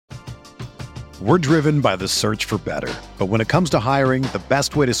We're driven by the search for better. But when it comes to hiring, the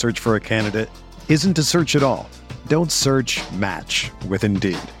best way to search for a candidate isn't to search at all. Don't search, match with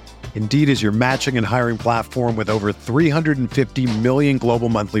Indeed. Indeed is your matching and hiring platform with over 350 million global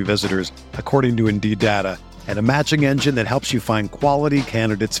monthly visitors, according to Indeed data, and a matching engine that helps you find quality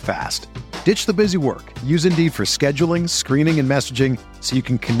candidates fast. Ditch the busy work. Use Indeed for scheduling, screening, and messaging so you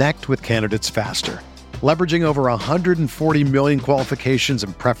can connect with candidates faster. Leveraging over 140 million qualifications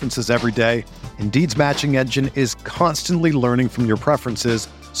and preferences every day, Indeed's matching engine is constantly learning from your preferences,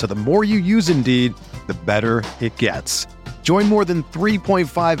 so the more you use Indeed, the better it gets. Join more than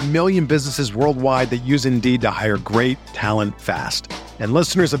 3.5 million businesses worldwide that use Indeed to hire great talent fast. And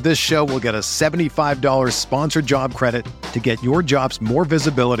listeners of this show will get a $75 sponsored job credit to get your jobs more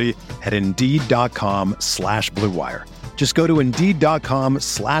visibility at Indeed.com/Blue Wire. Just go to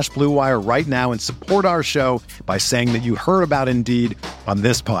Indeed.com/Blue Wire right now and support our show by saying that you heard about Indeed on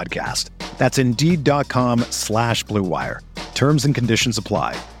this podcast. That's Indeed.com/Blue Wire. Terms and conditions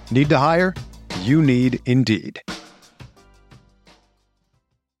apply. Need to hire? You need Indeed.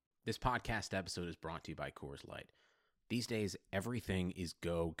 This podcast episode is brought to you by Coors Light. These days, everything is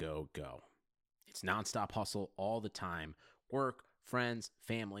go, go, go. It's nonstop hustle all the time. Work, friends,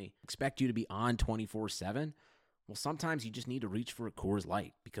 family, expect you to be on 24/7. Well, sometimes you just need to reach for a Coors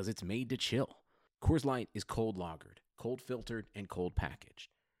Light because it's made to chill. Coors Light is cold lagered, cold filtered, and cold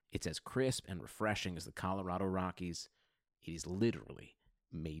packaged. It's as crisp and refreshing as the Colorado Rockies. It is literally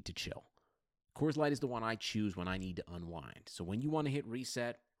made to chill. Coors Light is the one I choose when I need to unwind. So when you want to hit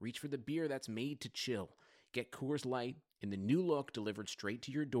reset, reach for the beer that's made to chill. Get Coors Light in the new look delivered straight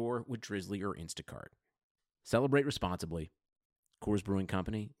to your door with Drizzly or Instacart. Celebrate responsibly. Coors Brewing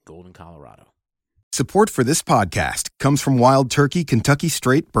Company, Golden, Colorado. Support for this podcast comes from Wild Turkey Kentucky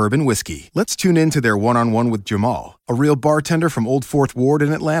Straight Bourbon Whiskey. Let's tune in to their one-on-one with Jamal, a real bartender from Old Fourth Ward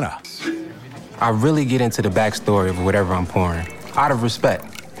in Atlanta. I really get into the backstory of whatever I'm pouring, out of respect.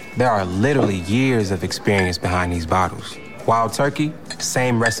 There are literally years of experience behind these bottles. Wild Turkey,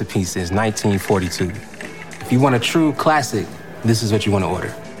 same recipe since 1942. If you want a true classic, this is what you want to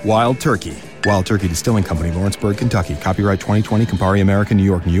order. Wild Turkey. Wild Turkey Distilling Company, Lawrenceburg, Kentucky. Copyright 2020, Campari American, New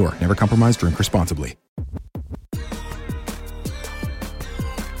York, New York. Never compromise, drink responsibly.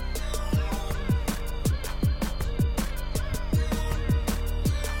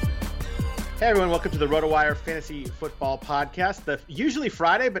 Hey everyone, welcome to the RotoWire Fantasy Football Podcast, the usually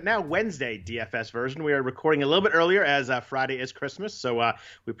Friday, but now Wednesday DFS version. We are recording a little bit earlier as Friday is Christmas, so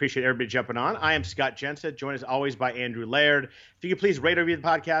we appreciate everybody jumping on. I am Scott Jensen, joined as always by Andrew Laird. If you could please rate or review the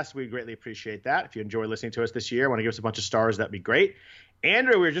podcast, we greatly appreciate that. If you enjoy listening to us this year, want to give us a bunch of stars, that'd be great.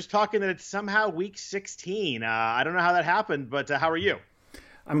 Andrew, we were just talking that it's somehow week 16. I don't know how that happened, but how are you?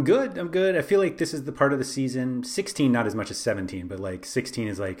 I'm good. I feel like this is the part of the season, 16 not as much as 17, but like 16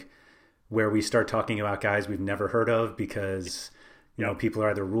 is like where we start talking about guys we've never heard of because, you know, people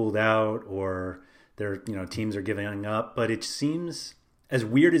are either ruled out or their, teams are giving up. But it seems, as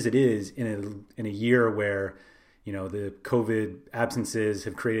weird as it is in a year where, the COVID absences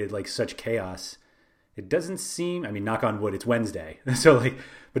have created like such chaos, it doesn't seem, knock on wood, it's Wednesday.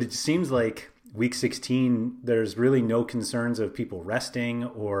 But it seems like week 16, there's really no concerns of people resting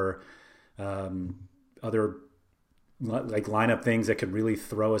or other like lineup things that could really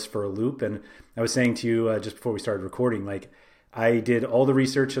throw us for a loop. And I was saying to you just before we started recording, like I did all the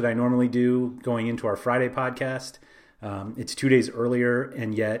research that I normally do going into our Friday podcast. It's 2 days earlier,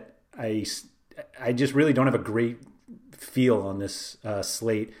 and yet I just really don't have a great feel on this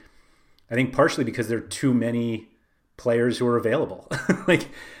slate. I think partially because there are too many players who are available.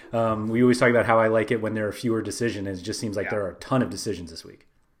 We always talk about how I like it when there are fewer decisions. It just seems like there are a ton of decisions this week.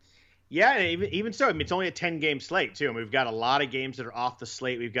 Yeah, and even so, it's only a 10-game slate too, and we've got a lot of games that are off the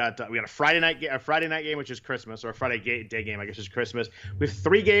slate. We got a Friday night game, which is Christmas, or a Friday day game, I guess is Christmas. We have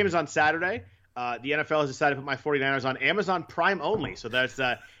 3 games on Saturday. The NFL has decided to put my 49ers on Amazon Prime only, so that's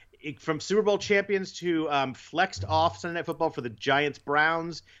from Super Bowl champions to flexed off Sunday Night Football for the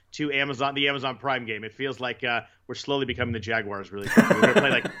Giants-Browns to the Amazon Prime game. It feels like we're slowly becoming the Jaguars. Really, we're going to play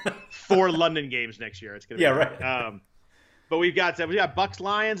like 4 London games next year. It's going to be right. But we got Bucks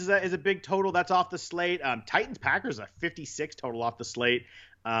Lions is a big total that's off the slate. Titans Packers a 56 total off the slate.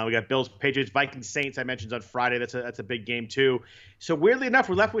 We got Bills Patriots Vikings Saints I mentioned on Friday. That's a big game too. So weirdly enough,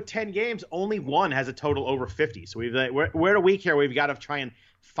 we're left with 10 games. Only one has a total over 50. So we're at a week here. We've got to try and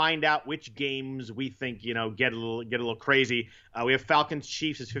find out which games we think get a little crazy. We have Falcons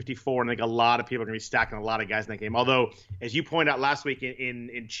Chiefs is 54, and I think a lot of people are going to be stacking a lot of guys in that game. Although, as you pointed out last week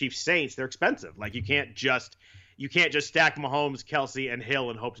in Chiefs Saints, they're expensive. Like you can't just you can't just stack Mahomes, Kelsey, and Hill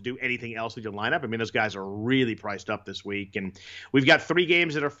and hope to do anything else with your lineup. I mean, those guys are really priced up this week, and we've got 3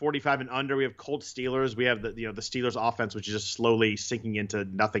 games that are 45 and under. We have Colts Steelers. We have the Steelers offense, which is just slowly sinking into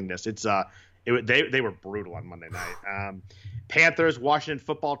nothingness. They were brutal on Monday night. Panthers, Washington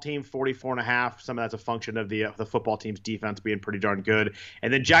football team, 44.5. Some of that's a function of the football team's defense being pretty darn good.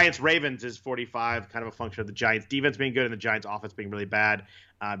 And then Giants Ravens is 45, kind of a function of the Giants defense being good and the Giants offense being really bad.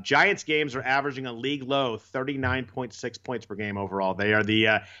 Giants games are averaging a league low 39.6 points per game overall. They are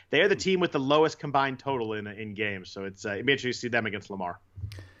the team with the lowest combined total in games. So it'd be interesting to see them against Lamar.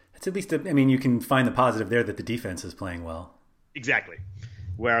 It's at least you can find the positive there that the defense is playing well. Exactly.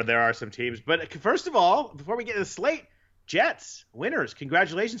 Where there are some teams. But first of all, before we get to the slate, Jets, winners.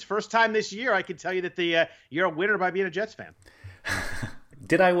 Congratulations. First time this year I can tell you that you're a winner by being a Jets fan.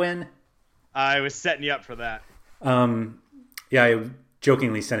 Did I win? I was setting you up for that. Yeah, I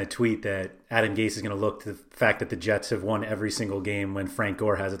jokingly sent a tweet that Adam Gase is going to look to the fact that the Jets have won every single game when Frank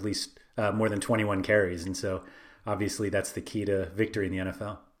Gore has at least more than 21 carries. And so obviously that's the key to victory in the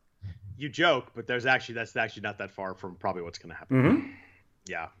NFL. You joke, but that's actually not that far from probably what's going to happen. Mm-hmm.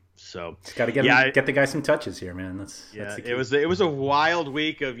 Yeah. So it's got to get the guy some touches here, man. That's the key. It was a wild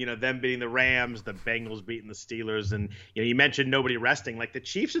week of them beating the Rams, the Bengals beating the Steelers, and you mentioned nobody resting. Like the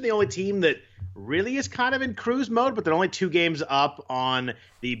Chiefs are the only team that really is kind of in cruise mode, but they're only 2 games up on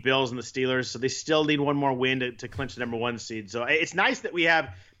the Bills and the Steelers, so they still need one more win to clinch the number 1 seed. So it's nice that we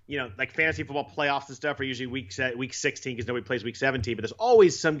have like fantasy football playoffs and stuff are usually week 16 because nobody plays week 17, but there's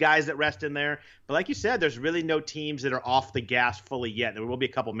always some guys that rest in there. But like you said, there's really no teams that are off the gas fully yet. There will be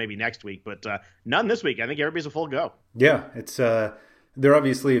a couple maybe next week, but none this week. I think everybody's a full go. Yeah, it's there are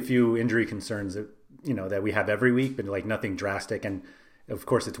obviously a few injury concerns that that we have every week, but like nothing drastic. And of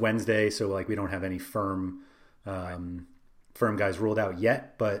course it's Wednesday, so like we don't have any firm guys ruled out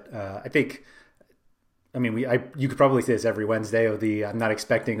yet. But I think. You could probably say this every Wednesday I'm not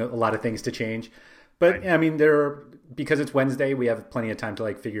expecting a lot of things to change, but right. Because it's Wednesday, we have plenty of time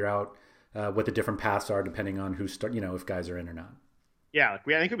to figure out what the different paths are depending on who if guys are in or not. Yeah, I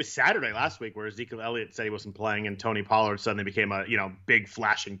think it was Saturday last week where Ezekiel Elliott said he wasn't playing and Tony Pollard suddenly became a big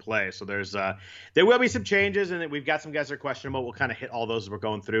flashing play. So there will be some changes, and we've got some guys that are questionable. We'll kind of hit all those as we're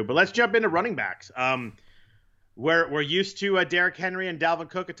going through, but let's jump into running backs. We're used to Derrick Henry and Dalvin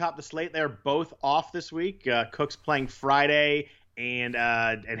Cook atop the slate. They're both off this week. Cook's playing Friday, and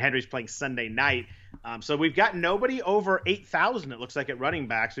Henry's playing Sunday night. So we've got nobody over 8,000, it looks like, at running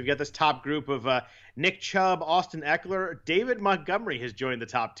backs. We've got this top group of Nick Chubb, Austin Eckler. David Montgomery has joined the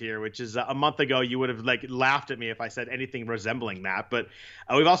top tier, which is a month ago you would have laughed at me if I said anything resembling that. But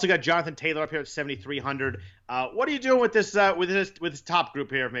we've also got Jonathan Taylor up here at 7,300. What are you doing with this top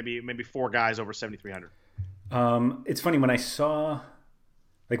group here of maybe 4 guys over 7,300? It's funny when I saw,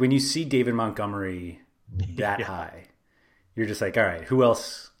 when you see David Montgomery that high, you're just like, all right, who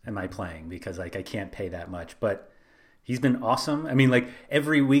else am I playing? Because I can't pay that much, but he's been awesome.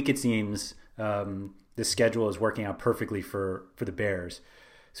 Every week it seems, the schedule is working out perfectly for the Bears.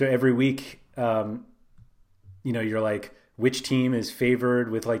 So every week, you're like, which team is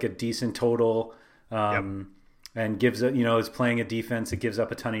favored with a decent total, and gives is playing a defense that gives up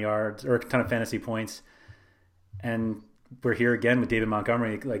a ton of yards or a ton of fantasy points. And we're here again with David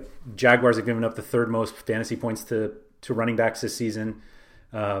Montgomery. Jaguars have given up the 3rd most fantasy points to running backs this season.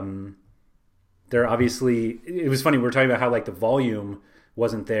 They're obviously, it was funny. We were talking about how the volume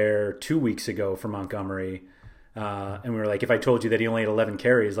wasn't there 2 weeks ago for Montgomery. And we were like, if I told you that he only had 11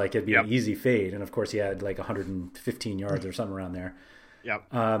 carries, it'd be an easy fade. And of course he had 115 yards or something around there.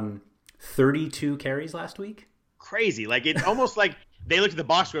 Yep. 32 carries last week. Crazy. It's almost like they looked at the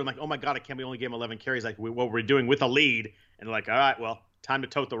box score and oh my God, I can't be only gave him 11 carries what we're doing with a lead. And they're like, all right, well, time to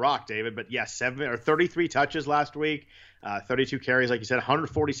tote the rock, David. But yeah, 33 touches last week, 32 carries, like you said,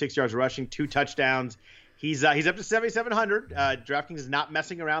 146 yards rushing, 2 touchdowns. He's up to 7,700. DraftKings is not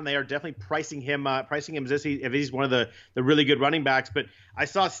messing around. They are definitely pricing him as if he's one of the really good running backs. But I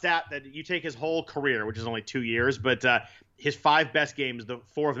saw a stat that you take his whole career, which is only 2 years, but his 5 best games,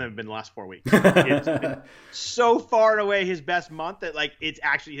 4 of them have been the last 4 weeks. It's been so far and away his best month that it's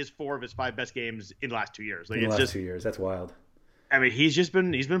actually his 4 of his 5 best games in the last 2 years. In the last 2 years, that's wild. He's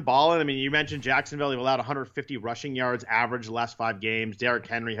been balling. You mentioned Jacksonville. They've allowed 150 rushing yards average the last 5 games. Derrick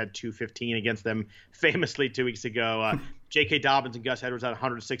Henry had 215 against them famously 2 weeks ago. J.K. Dobbins and Gus Edwards had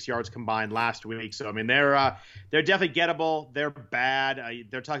 106 yards combined last week. So, they're definitely gettable. They're bad.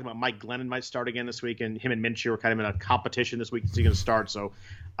 They're talking about Mike Glennon might start again this week, and him and Minshew are kind of in a competition this week. Is he going to start? So,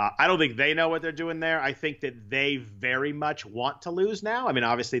 I don't think they know what they're doing there. I think that they very much want to lose now.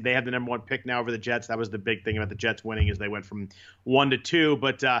 Obviously, they have the number 1 pick now over the Jets. That was the big thing about the Jets winning is they went from 1 to 2.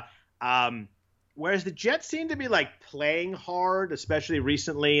 But Whereas the Jets seem to be like playing hard, especially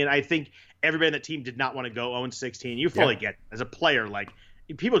recently. And I think everybody in the team did not want to go 0-16. You fully get as a player, like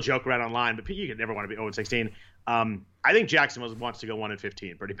people joke around online, but you could never want to be 0-16. I think Jacksonville wants to go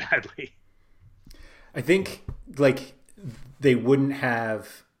 1-15 pretty badly. I think like they wouldn't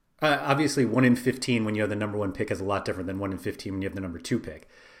have obviously 1-15 when you have the number 1 pick is a lot different than 1-15 when you have the number 2 pick.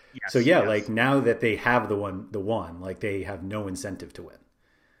 Yes, so like now that they have the one, like they have no incentive to win.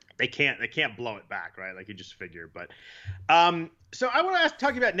 They can't blow it back, right? Like you just figure. But so I want to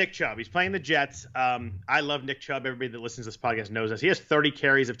talk about Nick Chubb. He's playing the Jets. I love Nick Chubb. Everybody that listens to this podcast knows this. He has 30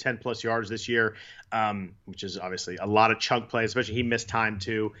 carries of 10 plus yards this year, which is obviously a lot of chunk plays, especially he missed time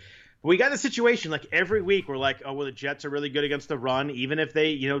too. We got the situation like every week we're like, oh, well, the Jets are really good against the run. Even if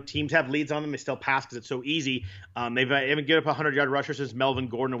they, teams have leads on them, they still pass because it's so easy. They've even given up 100-yard rusher since Melvin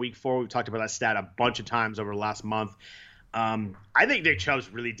Gordon in week 4. We've talked about that stat a bunch of times over the last month. I think Nick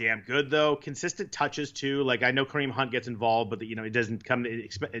Chubb's really damn good, though. Consistent touches, too. Like, I know Kareem Hunt gets involved, but, it doesn't come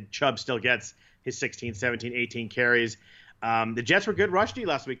 – Chubb still gets his 16, 17, 18 carries. The Jets were good rush D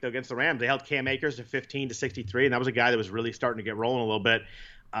last week, though, against the Rams. They held Cam Akers to 15-63, and that was a guy that was really starting to get rolling a little bit.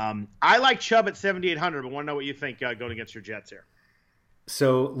 I like Chubb at 7,800, but want to know what you think going against your Jets here.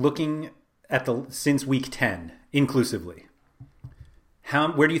 So, looking at since week 10, inclusively,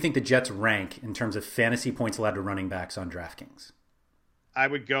 where do you think the Jets rank in terms of fantasy points allowed to running backs on DraftKings? I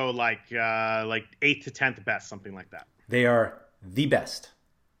would go like 8th to 10th best, something like that. They are the best.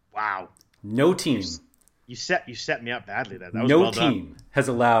 Wow. No team. You set me up badly there. That was no well done. Team has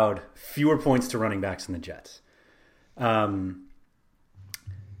allowed fewer points to running backs than the Jets.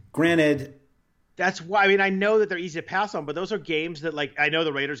 Granted, that's why. I mean, I know that they're easy to pass on, but those are games that, like, I know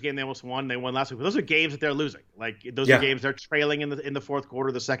the Raiders game they almost won. They won last week, but those are games that they're losing. Like, those are games they're trailing in the fourth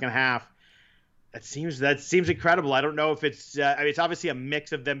quarter, the second half. That seems incredible. I don't know if it's. It's obviously a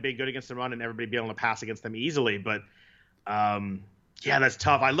mix of them being good against the run and everybody being able to pass against them easily. But that's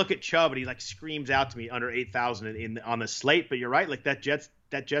tough. I look at Chubb and he like screams out to me under 8,000 on the slate. But you're right. Like that Jets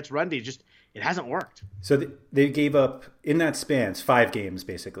run D just. It hasn't worked. So they gave up, in that span, 5 games,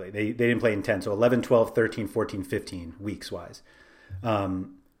 basically. They didn't play in 10, so 11, 12, 13, 14, 15, weeks-wise.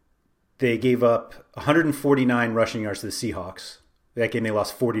 They gave up 149 rushing yards to the Seahawks. That game they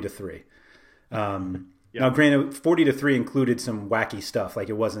lost 40-3. Now, granted, 40-3 included some wacky stuff. Like,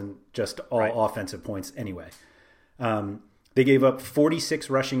 it wasn't just all offensive points anyway. They gave up 46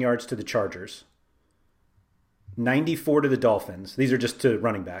 rushing yards to the Chargers. 94 to the Dolphins. These are just to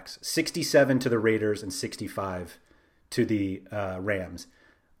running backs. 67 to the Raiders and 65 to the Rams.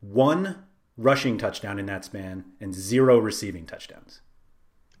 1 rushing touchdown in that span and 0 receiving touchdowns.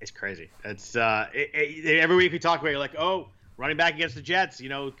 It's crazy. It's every week we talk about it, you're like, oh, running back against the Jets,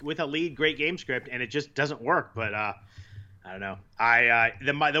 with a lead, great game script, and it just doesn't work. But I don't know.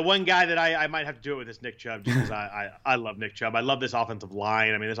 The one guy that I might have to do it with is Nick Chubb, just because I love Nick Chubb. I love this offensive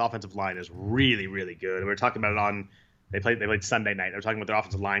line. I mean, this offensive line is really, really good. And we were talking about it on they played Sunday night. They were talking about their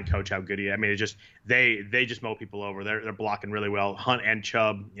offensive line coach, how good he is. I mean, it's just they just mow people over. They're blocking really well. Hunt and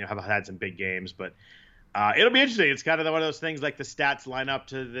Chubb, have had some big games, but it'll be interesting. It's kind of one of those things like the stats line up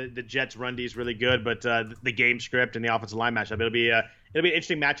to the Jets run D is really good, but the game script and the offensive line matchup, it'll be an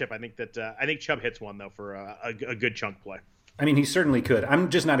interesting matchup. I think Chubb hits one though for a good chunk play. I mean, he certainly could. I'm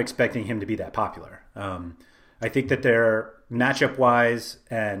just not expecting him to be that popular. I think that they're matchup-wise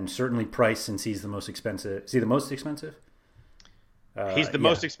and certainly price, since he's the most expensive. Is he the most expensive? He's the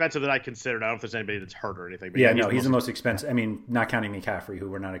most expensive that I considered. I don't know if there's anybody that's hurt or anything. But he's the most expensive. I mean, not counting McCaffrey, who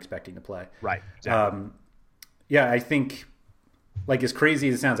we're not expecting to play. Right. Exactly. I think, like, as crazy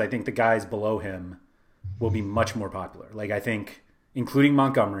as it sounds, I think the guys below him will be much more popular. Like, I think, including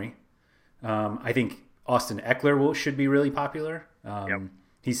Montgomery, I think Austin Eckler should be really popular.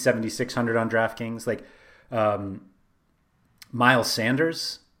 He's 7,600 on DraftKings. Like Miles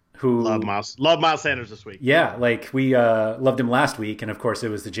Sanders, who love Miles Sanders this week. Yeah, like we loved him last week, and of course it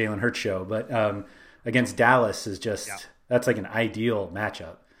was the Jalen Hurts show. But against Dallas is just that's like an ideal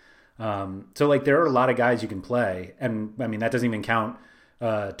matchup. So like there are a lot of guys you can play, and I mean that doesn't even count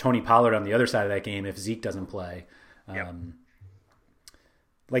Tony Pollard on the other side of that game if Zeke doesn't play.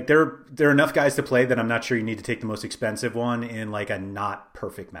 Like there are enough guys to play that I'm not sure you need to take the most expensive one in like a not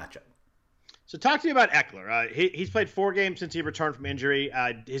perfect matchup. So talk to me about Eckler. He's played 4 games since he returned from injury.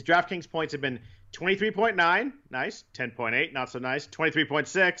 His DraftKings points have been 23.9, nice, 10.8, not so nice,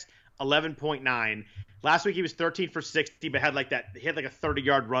 23.6, 11.9. Last week he was 13 for 60, but had like a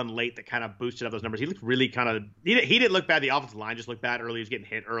 30-yard run late that kind of boosted up those numbers. He looked really he didn't look bad. The offensive line just looked bad early. He was getting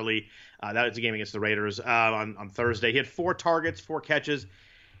hit early. That was the game against the Raiders on Thursday. He had 4 targets, 4 catches.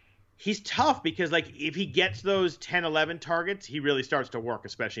 he's tough because, like, if he gets those 10, 11 targets, he really starts to work,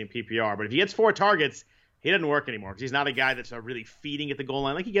 especially in PPR. But if he gets 4 targets, he doesn't work anymore because he's not a guy that's really feeding at the goal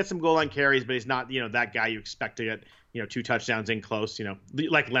line. Like, he gets some goal line carries, but he's not, that guy you expect to get, 2 touchdowns in close,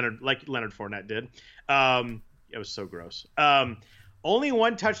 like Leonard Fournette did. It was so gross. Only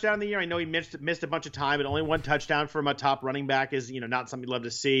 1 touchdown in the year. I know he missed a bunch of time, but only 1 touchdown from a top running back is, not something you'd love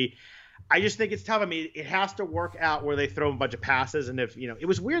to see. I just think it's tough. I mean, it has to work out where they throw him a bunch of passes. And if, it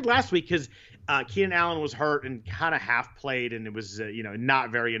was weird last week because Keenan Allen was hurt and kind of half played, and it was,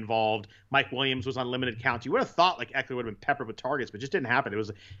 not very involved. Mike Williams was on limited counts. You would have thought like Eckler would have been peppered with targets, but it just didn't happen. It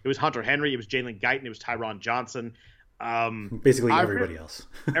was Hunter Henry, it was Jalen Guyton, it was Tyron Johnson. Basically everybody else.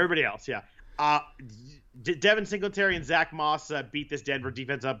 Everybody else, yeah. Devin Singletary and Zach Moss beat this Denver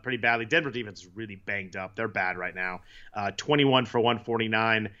defense up pretty badly. Denver defense is really banged up. They're bad right now. 21 for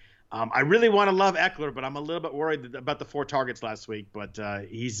 149. I really want to love Eckler, but I'm a little bit worried about the 4 targets last week. But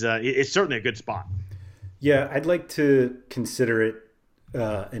it's certainly a good spot. Yeah, I'd like to consider it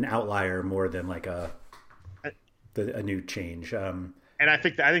an outlier more than like a new change. And I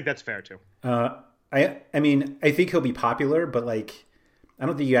think that's fair too. I mean, I think he'll be popular, but like, I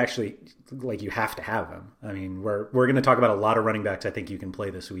don't think you actually like you have to have him. I mean, we're going to talk about a lot of running backs I think you can play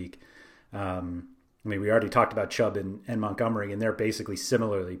this week. I mean, we already talked about Chubb and Montgomery, and they're basically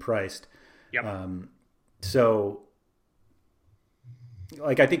similarly priced. Yep. So,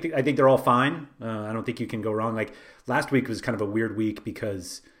 like, I think they're all fine. I don't think you can go wrong. Like, last week was kind of a weird week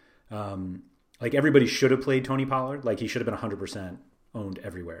because, like, everybody should have played Tony Pollard. Like, he should have been 100% owned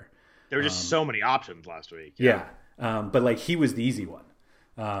everywhere. There were just so many options last week. Yeah. But, like, he was the easy one.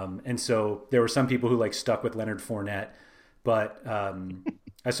 And so there were some people who, like, stuck with Leonard Fournette. But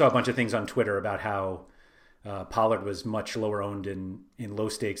I saw a bunch of things on Twitter about how Pollard was much lower owned in low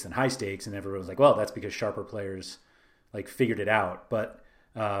stakes than high stakes, and everyone was like, "Well, that's because sharper players like figured it out." But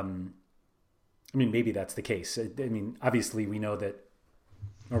I mean, maybe that's the case. I mean, obviously, we know that,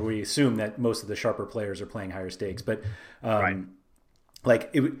 or we assume that most of the sharper players are playing higher stakes. But right.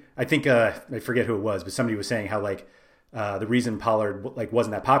 Like, I think I forget who it was, but somebody was saying how like the reason Pollard like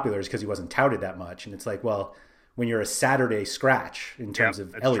wasn't that popular is because he wasn't touted that much, and it's like, well, when you're a Saturday scratch in terms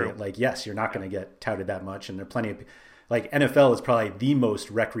of Elliott, like, yes, you're not going to get touted that much. And there are plenty of, like, NFL is probably the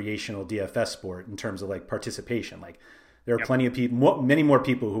most recreational DFS sport in terms of like participation. Like, there are plenty of people, many more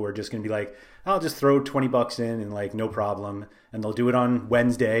people who are just going to be like, I'll just throw $20 in and like, no problem. And they'll do it on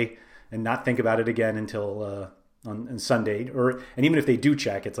Wednesday and not think about it again until on Sunday. And even if they do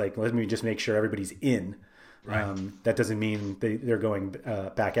check, it's like, let me just make sure everybody's in. Right. That doesn't mean they're going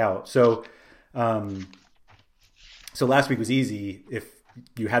back out. So last week was easy if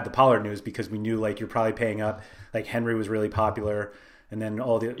you had the Pollard news because we knew like you're probably paying up. Like Henry was really popular, and then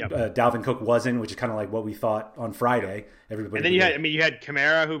all the Dalvin Cook wasn't, which is kind of like what we thought on Friday. Everybody. And then you had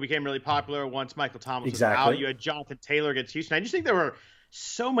Kamara, who became really popular once Michael Thomas was out. You had Jonathan Taylor against Houston. I just think there were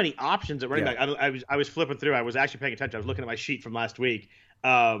so many options at running back. I was flipping through. I was actually paying attention. I was looking at my sheet from last week.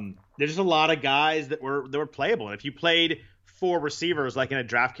 There's just a lot of guys that were playable. And if you played 4 receivers like in a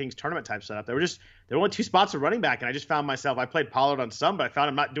DraftKings tournament type setup, there were only 2 spots of running back, and I just found myself, I played Pollard on some, but I found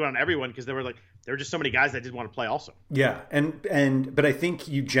I'm not doing it on everyone because there were just so many guys that I did want to play also. Yeah, but I think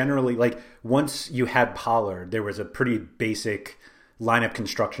you generally, like, once you had Pollard, there was a pretty basic lineup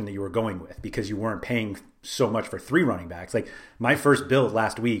construction that you were going with because you weren't paying so much for 3 running backs. Like, my first build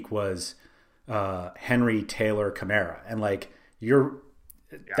last week was Henry, Taylor, Kamara, and like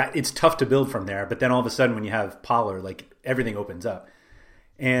it's tough to build from there, but then all of a sudden when you have Pollard, like, everything opens up.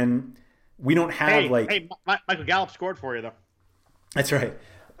 And we don't have Michael Gallup scored for you though. That's right.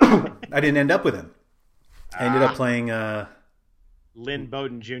 I didn't end up with him. I ended up playing Lynn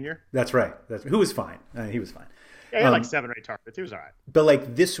Bowden Jr. That's right. Who was fine. He was fine. Yeah, he had like 7 or 8 targets. He was all right. But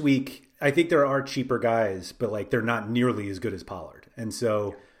like this week, I think there are cheaper guys, but like they're not nearly as good as Pollard. And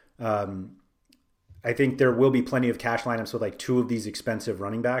so I think there will be plenty of cash lineups with like 2 of these expensive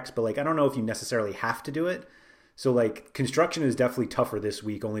running backs, but like I don't know if you necessarily have to do it. So like construction is definitely tougher this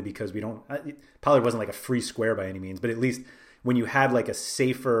week only because Pollard wasn't like a free square by any means, but at least when you had like a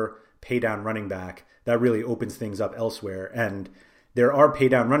safer pay down running back, that really opens things up elsewhere. And there are pay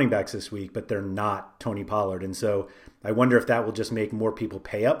down running backs this week, but they're not Tony Pollard. And so I wonder if that will just make more people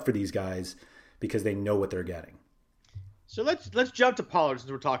pay up for these guys because they know what they're getting. So let's jump to Pollard since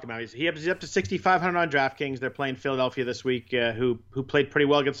we're talking about it. He's up to 6,500 on DraftKings. They're playing Philadelphia this week, who played pretty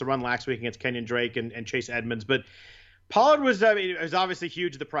well against the run last week against Kenyon Drake and Chase Edmonds. But Pollard was obviously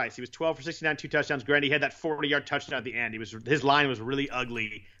huge the price. He was 12 for 69, 2 touchdowns. Granted, he had that 40-yard touchdown at the end. His line was really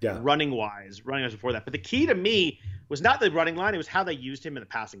ugly running wise before that. But the key to me was not the running line. It was how they used him in the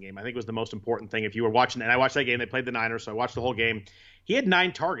passing game. I think it was the most important thing. If you were watching, and I watched that game, they played the Niners, so I watched the whole game. he had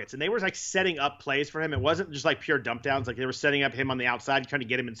 9 targets, and they were like setting up plays for him. It wasn't just like pure dump downs. Like they were setting up him on the outside, trying to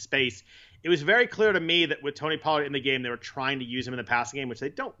get him in space. It was very clear to me that with Tony Pollard in the game, they were trying to use him in the passing game, which they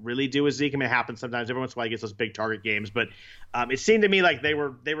don't really do with Zeke. I mean, it happens sometimes. Every once in a while, he gets those big target games. But it seemed to me like they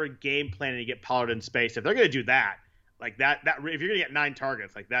were game planning to get Pollard in space. If they're going to do that, like that if you're going to get 9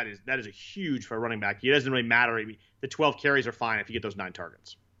 targets, like that is a huge for a running back. It doesn't really matter. The 12 carries are fine if you get those 9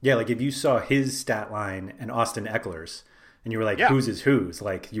 targets. Yeah, like if you saw his stat line and Austin Eckler's, and you were like, whose is whose?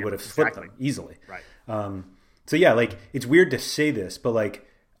 Like you would have flipped them easily. Right. So yeah, like it's weird to say this, but like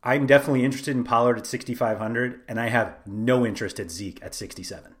I'm definitely interested in Pollard at 6,500, and I have no interest at Zeke at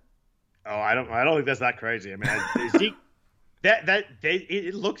 67. Oh, I don't think that's that crazy. I mean, Zeke,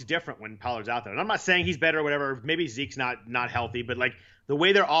 it looks different when Pollard's out there. And I'm not saying he's better or whatever. Maybe Zeke's not healthy, but like the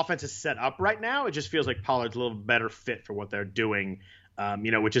way their offense is set up right now, it just feels like Pollard's a little better fit for what they're doing.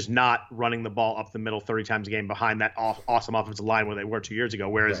 Which is not running the ball up the middle 30 times a game behind that awesome offensive line where they were 2 years ago.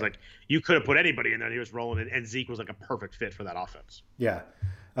 Whereas like you could have put anybody in there and he was rolling, and Zeke was like a perfect fit for that offense. Yeah.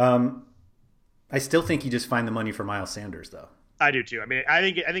 I still think you just find the money for Miles Sanders though. I do too. I mean, I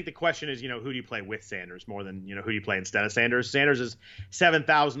think the question is, who do you play with Sanders more than, who do you play instead of Sanders? Sanders is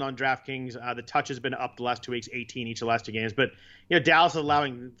 7,000 on DraftKings. The touch has been up the last 2 weeks, 18 each of the last 2 games. But, Dallas is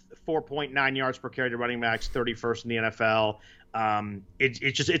allowing 4.9 yards per carry to running backs, 31st in the NFL.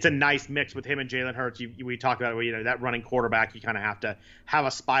 It's a nice mix with him and Jalen Hurts. We talked about that running quarterback. You kind of have to have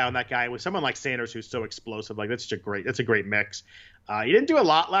a spy on that guy. With someone like Sanders who's so explosive, like that's a great mix. He didn't do a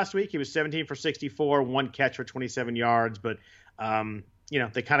lot last week. He was 17 for 64, 1 catch for 27 yards, but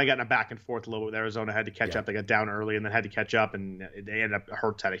they kind of got in a back and forth a little bit. Arizona had to catch up. They got down early and then had to catch up, and they ended up.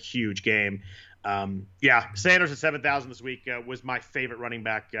 Hurts had a huge game. Sanders at 7,000 this week was my favorite running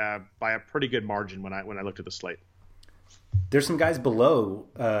back by a pretty good margin when I looked at the slate. There's some guys below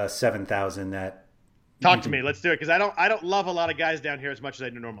 7,000 that talk to me. Let's do it because I don't love a lot of guys down here as much as I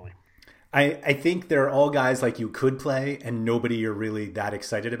do normally. I think they're all guys like you could play and nobody you're really that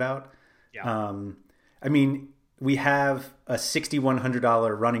excited about. Yeah. I mean, we have a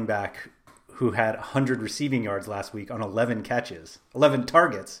 $6,100 running back who had 100 receiving yards last week on 11 catches, 11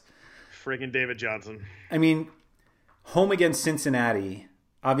 targets. Freaking David Johnson. I mean, home against Cincinnati.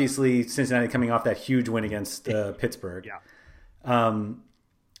 Obviously, Cincinnati coming off that huge win against Pittsburgh. Yeah.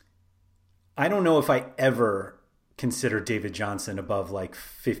 I don't know if I ever consider David Johnson above like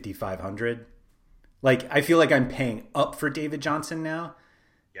 5,500. Like, I feel like I'm paying up for David Johnson now.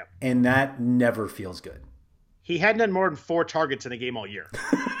 Yeah. And that never feels good. He hadn't done more than 4 targets in a game all year.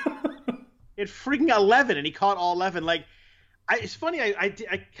 He had freaking 11, and he caught all 11. Like, it's funny. I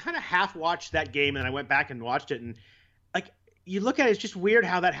kind of half watched that game, and I went back and watched it, and like you look at it, it's just weird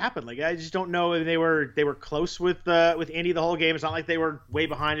how that happened. Like, I just don't know if they were close with Indy the whole game. It's not like they were way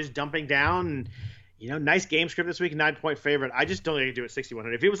behind, just dumping down. And nice game script this week, 9-point favorite. I just don't think I could do it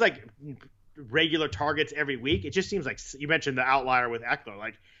 6,100. If it was like regular targets every week, it just seems like you mentioned the outlier with Eckler.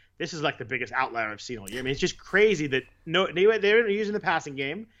 Like, this is like the biggest outlier I've seen all year. I mean, it's just crazy that they're using the passing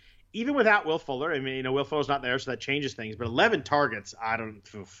game, even without Will Fuller. I mean, Will Fuller's not there, so that changes things. But 11 targets, I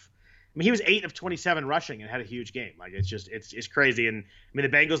mean, he was 8 of 27 rushing and had a huge game. Like, it's crazy. And I mean,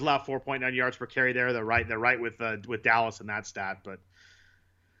 the Bengals allow 4.9 yards per carry there. They're right with Dallas in that stat. But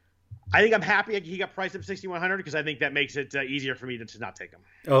I think I'm happy he got priced up 6,100 because I think that makes it easier for me to not take him.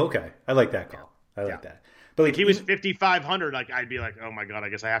 Oh, okay. I like that call. I like that. But like, if he was 5,500, like I'd be like, oh my god, I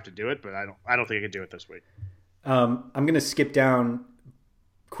guess I have to do it. But I don't think I could do it this week. I'm going to skip down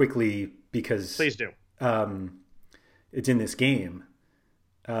quickly because please do. It's in this game.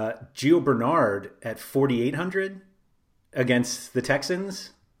 Gio Bernard at 4,800 against the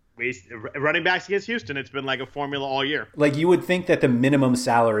Texans. Running backs against Houston, it's been like a formula all year. Like, you would think that the minimum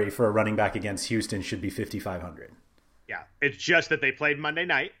salary for a running back against Houston should be 5,500. Yeah, it's just that they played Monday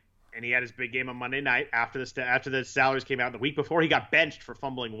night, and he had his big game on Monday night after the salaries came out. The week before, he got benched for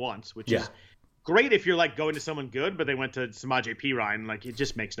fumbling once, which is great if you're like going to someone good, but they went to Samaje Perine. Like, it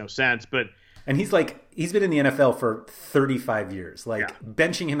just makes no sense. And he's been in the NFL for 35 years. Like,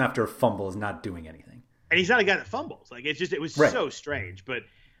 benching him after a fumble is not doing anything. And he's not a guy that fumbles. Like, it was so strange. But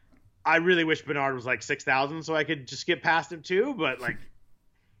I really wish Bernard was like 6,000 so I could just skip past him too. But like,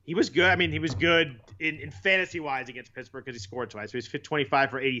 he was good. I mean, he was good in fantasy wise against Pittsburgh because he scored twice. So he's 25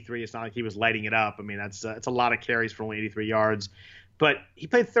 for 83. It's not like he was lighting it up. I mean, it's a lot of carries for only 83 yards. But he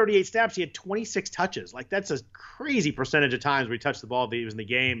played 38 snaps. He had 26 touches. Like, that's a crazy percentage of times where he touched the ball that he was in the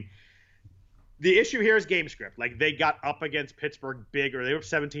game. The issue here is game script. Like, they got up against Pittsburgh big, or they were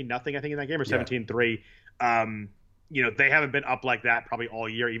 17-0, I think, in that game, or 17-3. They haven't been up like that probably all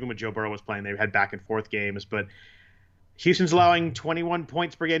year. Even when Joe Burrow was playing, they had back and forth games. But Houston's allowing 21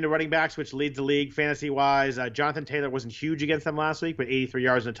 points per game to running backs, which leads the league fantasy-wise. Jonathan Taylor wasn't huge against them last week, but 83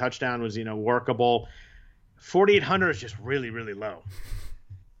 yards and a touchdown was, workable. 4,800 is just really, really low.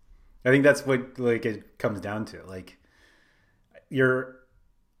 I think that's what it comes down to.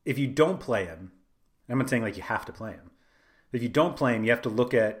 If you don't play him, I'm not saying you have to play him. If you don't play him, you have to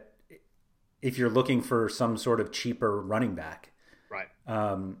look at if you're looking for some sort of cheaper running back. Right.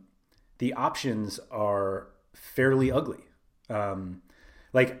 The options are fairly ugly. I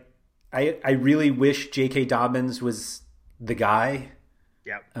really wish J.K. Dobbins was the guy.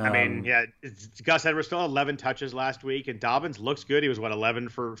 Yeah. Gus Edwards still 11 touches last week, and Dobbins looks good. He was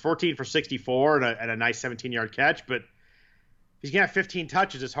 14 for 64 and a nice 17-yard catch, but he's going to have 15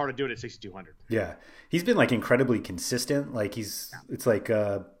 touches. It's hard to do it at 6,200. Yeah. He's been incredibly consistent. It's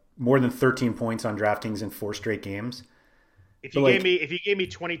more than 13 points on DraftKings in 4 straight games. If you gave me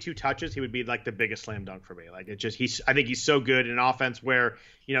 22 touches, he would be the biggest slam dunk for me. I think he's so good in an offense where,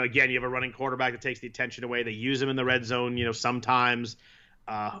 again, you have a running quarterback that takes the attention away. They use him in the red zone, sometimes.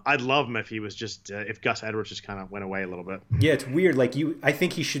 I'd love him if he was if Gus Edwards just kind of went away a little bit. Yeah, it's weird. I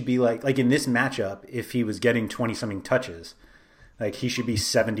think he should be like in this matchup, if he was getting 20 something touches, he should be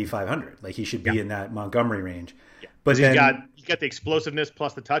 7,500. He should be in that Montgomery range. Yeah. But he's got the explosiveness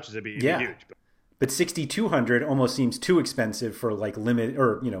plus the touches. It'd be huge. But 6,200 almost seems too expensive for limit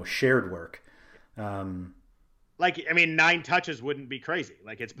or shared work. 9 touches wouldn't be crazy.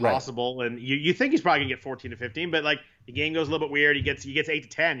 It's possible, right. And you think he's probably gonna get 14 to 15, but the game goes a little bit weird. He gets 8 to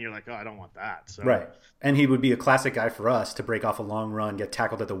 10. You're like, oh, I don't want that. So. Right, and he would be a classic guy for us to break off a long run, get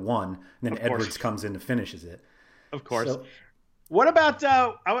tackled at the 1, and then Edwards comes in and finishes it. Of course. So, what about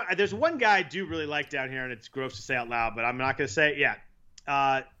there's one guy I do really like down here, and it's gross to say out loud, but I'm not gonna say it yet.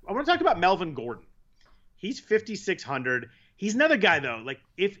 I want to talk about Melvin Gordon. He's 5,600. He's another guy though.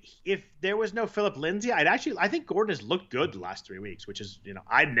 If there was no Phillip Lindsay, I think Gordon has looked good the last 3 weeks, which is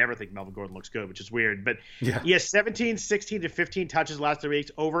I'd never think Melvin Gordon looks good, which is weird. But yeah. He has 17, 16 to 15 touches the last 3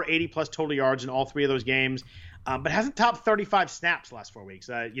 weeks, over 80 plus total yards in all 3 of those games, but hasn't topped 35 snaps the last 4 weeks.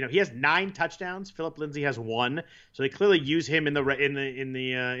 He has 9 touchdowns. Phillip Lindsay has 1, so they clearly use him in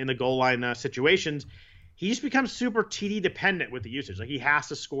the goal line situations. He just becomes super TD dependent with the usage. He has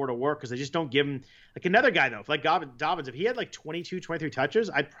to score to work because they just don't give him another guy though. Dobbins, if he had 22, 23 touches,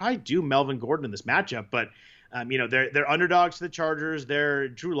 I'd probably do Melvin Gordon in this matchup. But they're underdogs to the Chargers.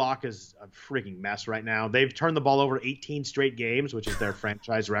 Drew Lock is a freaking mess right now. They've turned the ball over 18 straight games, which is their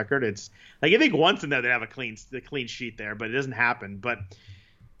franchise record. It's I think once in there they have the clean sheet there, but it doesn't happen. But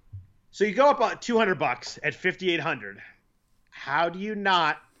so you go up $200 at 5,800. How do you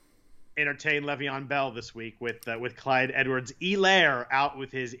not entertain Le'Veon Bell this week with Clyde Edwards-Helaire out with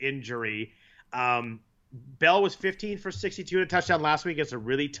his injury? Bell was 15 for 62 and a touchdown last week against a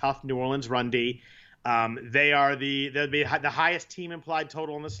really tough New Orleans run D. They'll be the highest team implied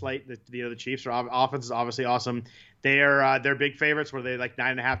total on the slate. The Chiefs' offense is obviously awesome. They're big favorites, where they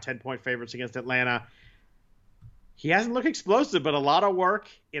 9.5, 10-point favorites against Atlanta. He hasn't looked explosive, but a lot of work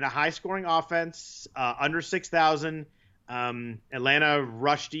in a high-scoring offense, under 6,000. Atlanta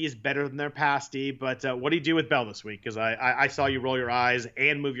rush D is better than their pass D, but what do you do with Bell this week? Because I saw you roll your eyes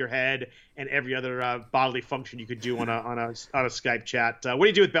and move your head and every other bodily function you could do on a Skype chat. What do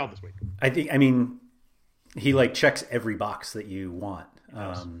you do with Bell this week? He checks every box that you want.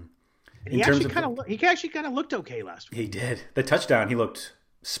 He actually kind of looked okay last week. He did. The touchdown, he looked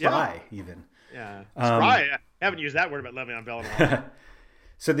spry even. Yeah, spry. I haven't used that word about Le'Veon Bell in a while.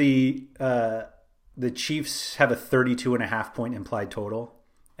 So the Chiefs have a 32.5 point implied total,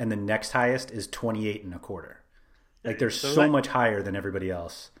 and the next highest is 28.25. They're so much higher than everybody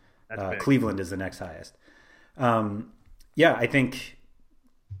else. Cleveland is the next highest. I think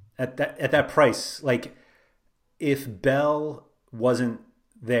at that price, if Bell wasn't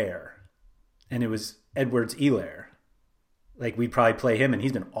there and it was Edwards-Helaire, we'd probably play him, and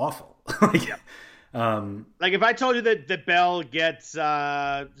he's been awful. If I told you that Bell gets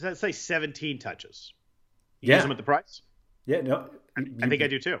let's say 17 touches, you use him at the price? Yeah, no, I think I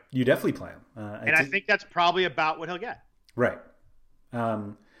do too. You definitely play him, I think that's probably about what he'll get. Right.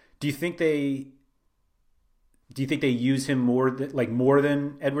 Do you think they use him more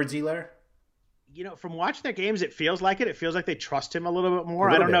than Edwards-Helaire? From watching their games, it feels like it. It feels like they trust him a little bit more.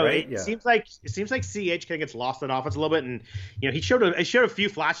 I don't know. Right? It seems like CH kind of gets lost in offense a little bit, and he showed a few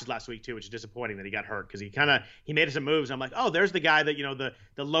flashes last week too, which is disappointing that he got hurt because he made some moves. And I'm like, oh, there's the guy that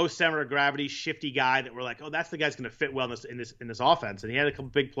the low center of gravity, shifty guy that we're like, oh, that's the guy's going to fit well in this offense. And he had a couple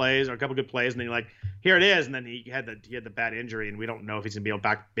big plays or a couple good plays, and then you're like, here it is. And then he had the bad injury, and we don't know if he's going to be able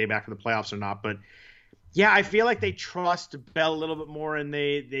to be back for the playoffs or not, but. Yeah, I feel like they trust Bell a little bit more, and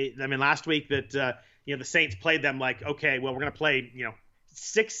last week that the Saints played them like, okay, well, we're going to play,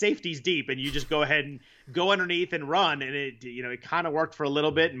 6 safeties deep, and you just go ahead and go underneath and run. And it kind of worked for a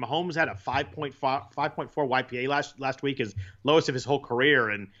little bit. And Mahomes had a 5.4 YPA last week, his lowest of his whole career.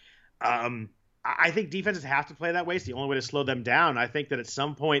 And I think defenses have to play that way. It's the only way to slow them down. I think that at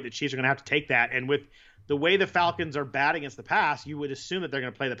some point the Chiefs are going to have to take that. And with the way the Falcons are bad against the pass, you would assume that they're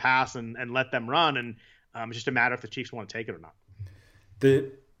going to play the pass and let them run. And it's just a matter if the Chiefs want to take it or not.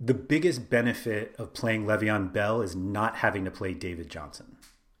 The biggest benefit of playing Le'Veon Bell is not having to play David Johnson.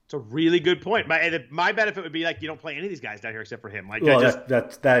 It's a really good point. My benefit would be like you don't play any of these guys down here except for him. Like, well,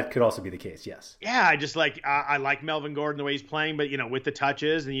 that could also be the case. Yes. Yeah, I like Melvin Gordon the way he's playing, but with the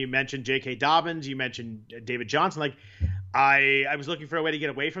touches, and you mentioned J.K. Dobbins, you mentioned David Johnson. Like, I was looking for a way to get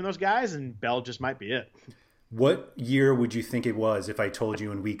away from those guys, and Bell just might be it. What year would you think it was if I told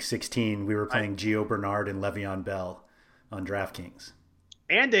you in Week 16 we were playing Gio Bernard and Le'Veon Bell on DraftKings?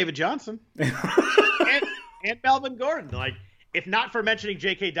 And David Johnson. and Melvin Gordon. Like, if not for mentioning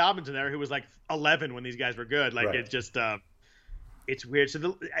J.K. Dobbins in there, who was like 11 when these guys were good. Like, right. It's just it's weird.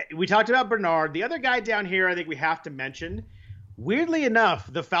 So we talked about Bernard. The other guy down here I think we have to mention, weirdly enough,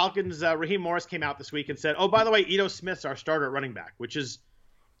 the Falcons, Raheem Morris came out this week and said, oh, by the way, Ito Smith's our starter at running back, which is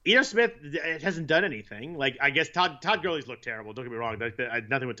Ito Smith hasn't done anything. Like, I guess Todd Gurley's looked terrible. Don't get me wrong.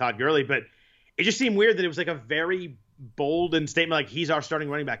 Nothing with Todd Gurley, but it just seemed weird that it was like a very bold and statement like he's our starting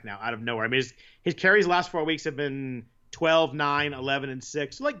running back now out of nowhere. I mean, his carries last 4 weeks have been 12, 9, 11, and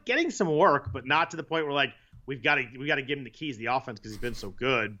 6. So, like, getting some work, but not to the point where like we got to give him the keys to the offense because he's been so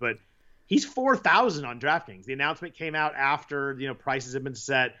good. But he's 4,000 on DraftKings. The announcement came out after prices have been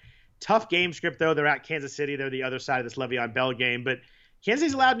set. Tough game script though. They're at Kansas City. They're the other side of this Le'Veon Bell game, but Kansas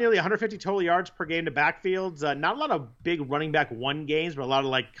City's allowed nearly 150 total yards per game to backfields. Not a lot of big running back one games, but a lot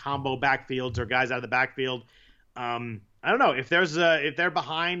of like combo backfields or guys out of the backfield. I don't know if they're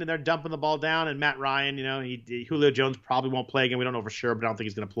behind and they're dumping the ball down, and Matt Ryan, Julio Jones probably won't play again. We don't know for sure, but I don't think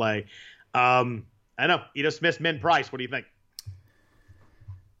he's going to play. I don't know. Ito Smith, min price. What do you think?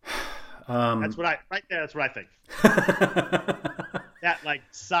 That's what I think. That like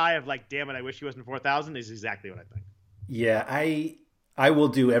sigh of like, damn it, I wish he wasn't 4,000 is exactly what I think. Yeah, I will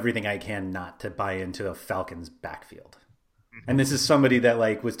do everything I can not to buy into a Falcons backfield. Mm-hmm. And this is somebody that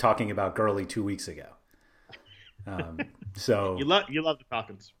like was talking about Gurley 2 weeks ago. So you love the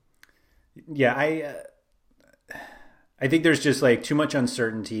Falcons. Yeah, I think there's just like too much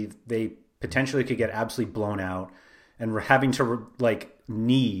uncertainty. They potentially could get absolutely blown out, and we're having to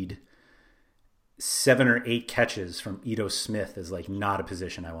need 7 or 8 catches from Ito Smith is like not a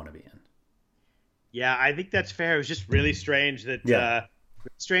position I want to be in. Yeah, I think that's fair. It was just really strange that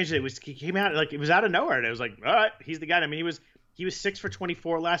he came out like it was out of nowhere, and it was like, all right, he's the guy. I mean, he was 6 for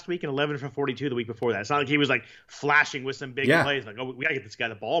 24 last week and 11 for 42 the week before that. It's not like he was like flashing with some big plays. Like, oh, we gotta get this guy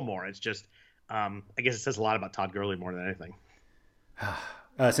the ball more. It's just, I guess it says a lot about Todd Gurley more than anything.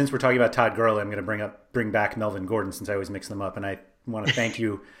 Since we're talking about Todd Gurley, I'm going to bring back Melvin Gordon since I always mix them up, and I want to thank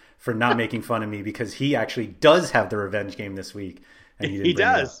you for not making fun of me because he actually does have the revenge game this week. And he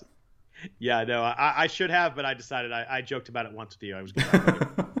does. Yeah, no, I should have, but I decided I joked about it once with you. I was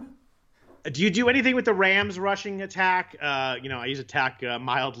going Do you do anything with the Rams rushing attack? I use attack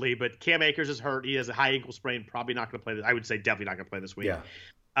mildly, but Cam Akers is hurt. He has a high ankle sprain. Probably not going to play this. I would say definitely not going to play this week. Yeah.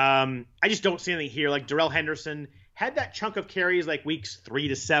 I just don't see anything here. Like Darrell Henderson had that chunk of carries like weeks 3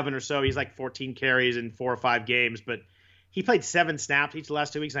 to 7 or so. He's like 14 carries in 4 or 5 games, but he played 7 snaps each of the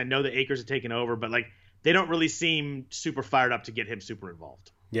last 2 weeks. I know the Akers have taken over, but like they don't really seem super fired up to get him super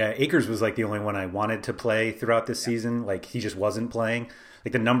involved. Yeah, Akers was like the only one I wanted to play throughout this season. Like he just wasn't playing.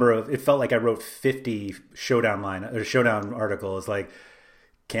 Like the number of, it felt like I wrote 50 showdown articles like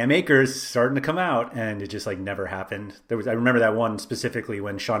Cam Akers starting to come out, and it just like never happened. I remember that one specifically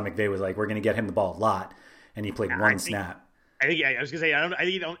when Sean McVay was like, we're going to get him the ball a lot, and he played one snap. I think I was going to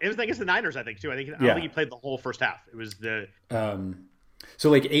say, it was against the Niners, I think too. I don't think he played the whole first half. It was the so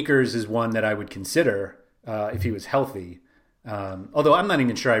like Akers is one that I would consider if he was healthy. Although I'm not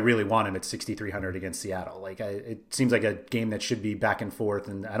even sure I really want him at 6,300 against Seattle. Like it seems like a game that should be back and forth,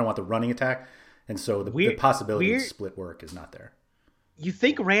 and I don't want the running attack, and so the possibility of split work is not there. You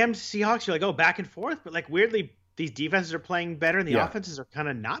think Rams Seahawks, you're like, oh, back and forth, but like weirdly these defenses are playing better and the offenses are kind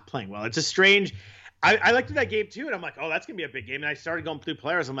of not playing well. It's a strange. I looked at that game too, and I'm like, oh, that's gonna be a big game. And I started going through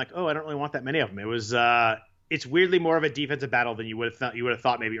players. I'm like, oh, I don't really want that many of them. It was it's weirdly more of a defensive battle than you would have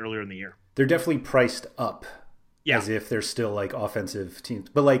thought maybe earlier in the year. They're definitely priced up. Yeah. As if they're still like offensive teams.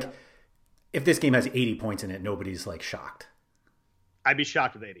 But like if this game has 80 points in it, nobody's like shocked. I'd be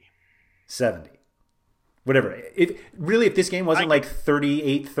shocked with 80. 70. Whatever. If this game wasn't like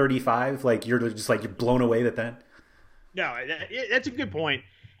 38-35, like you're just like you're blown away at that. No, that's a good point.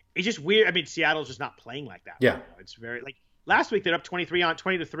 it's just weird. I mean, Seattle's just not playing like that. Yeah. Right now. It's very like last week they're up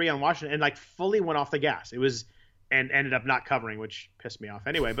 20-3 on Washington and like fully went off the gas. It was and ended up not covering, which pissed me off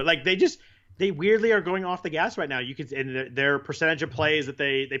anyway. But like they weirdly are going off the gas right now. You could and their percentage of plays that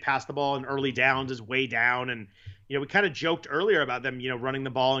they pass the ball in early downs is way down. And we kind of joked earlier about them, running the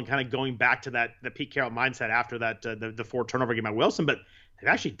ball and kind of going back to the Pete Carroll mindset after that the 4 turnover game by Wilson, but they've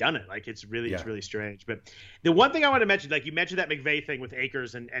actually done it. Like it's really strange. But the one thing I want to mention, like you mentioned that McVay thing with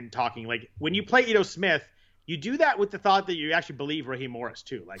Akers and talking, like when you play Ito Smith, you do that with the thought that you actually believe Raheem Morris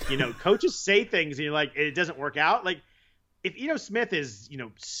too. Like coaches say things and you're like it doesn't work out. Like if Ito Smith is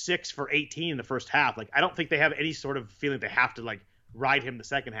 6 for 18 in the first half, like I don't think they have any sort of feeling they have to like ride him the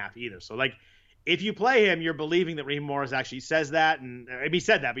second half either. So like if you play him, you're believing that Raheem Morris actually says that, and he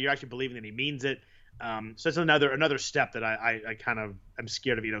said that, but you're actually believing that he means it. So it's another step that I kind of am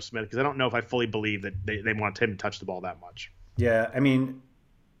scared of Ito Smith because I don't know if I fully believe that they want him to touch the ball that much. Yeah, I mean,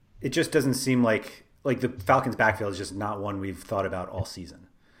 it just doesn't seem like the Falcons' backfield is just not one we've thought about all season.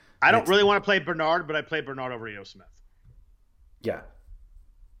 I don't really want to play Bernard, but I play Bernard over Ito Smith. Yeah.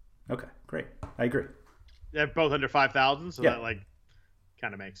 Okay, great. I agree. They're both under 5,000, so that like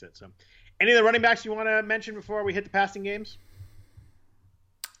kind of makes it. So, any of the running backs you want to mention before we hit the passing games?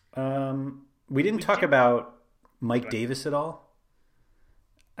 We didn't talk about Mike Davis at all.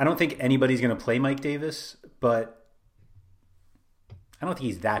 I don't think anybody's going to play Mike Davis, but I don't think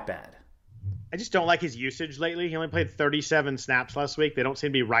he's that bad. I just don't like his usage lately. He only played 37 snaps last week. They don't seem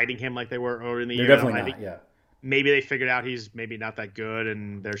to be riding him like they were earlier in the year. Definitely not, yeah. Maybe they figured out he's maybe not that good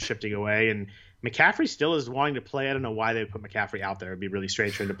and they're shifting away. And McCaffrey still is wanting to play. I don't know why they put McCaffrey out there. It'd be really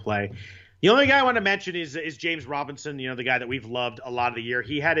strange for him to play. The only guy I want to mention is James Robinson, the guy that we've loved a lot of the year.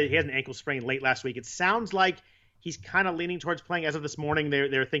 He had an ankle sprain late last week. It sounds like he's kind of leaning towards playing. As of this morning,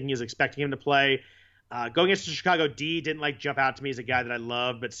 they're thinking he's expecting him to play. Going against the Chicago D didn't like jump out to me as a guy that I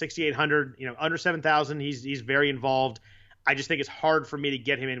love, but 6,800, under 7,000, he's very involved. I just think it's hard for me to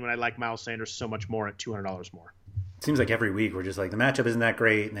get him in when I like Miles Sanders so much more at $200 more. It seems like every week we're just like the matchup isn't that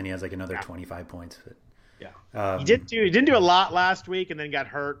great, and then he has like another 25 points. But, he didn't do a lot last week and then got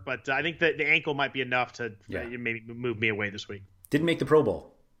hurt, but I think that the ankle might be enough to maybe move me away this week. Didn't make the Pro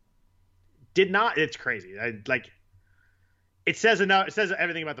Bowl. Did not. It's crazy. It says enough. It says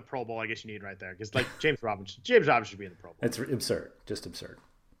everything about the Pro Bowl. I guess you need right there because James Robinson should be in the Pro Bowl. It's absurd. Just absurd.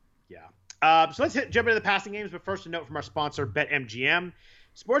 Yeah. So let's jump into the passing games. But first, a note from our sponsor, BetMGM.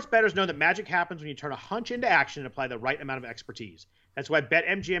 Sports bettors know that magic happens when you turn a hunch into action and apply the right amount of expertise. That's why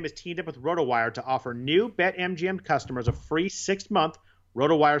BetMGM has teamed up with RotoWire to offer new BetMGM customers a free 6-month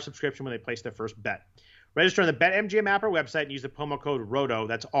RotoWire subscription when they place their first bet. Register on the BetMGM app or website and use the promo code ROTO,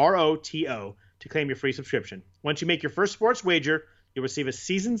 that's ROTO, to claim your free subscription. Once you make your first sports wager, you'll receive a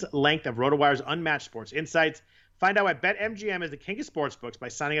season's length of RotoWire's unmatched sports insights. Find out why BetMGM is the king of sportsbooks by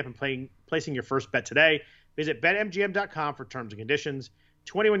signing up and placing your first bet today. Visit BetMGM.com for terms and conditions.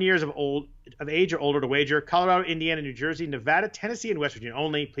 21 years of age or older to wager. Colorado, Indiana, New Jersey, Nevada, Tennessee, and West Virginia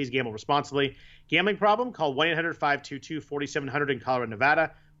only. Please gamble responsibly. Gambling problem? Call 1-800-522-4700 in Colorado,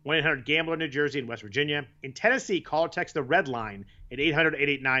 Nevada. 1-800-GAMBLER, New Jersey, and West Virginia. In Tennessee, call or text the Red Line at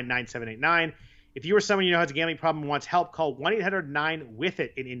 800-889-9789. If you or someone you know has a gambling problem and wants help, call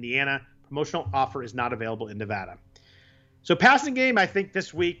 1-800-9-WITH-IT in Indiana. Promotional offer is not available in Nevada. So passing game, I think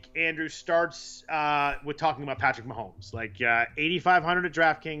this week, Andrew, starts with talking about Patrick Mahomes. 8,500 at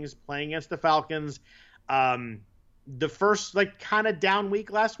DraftKings, playing against the Falcons. The first, kind of down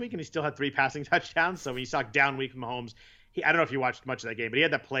week last week, and he still had 3 passing touchdowns. So when you saw down week from Mahomes, I don't know if you watched much of that game, but he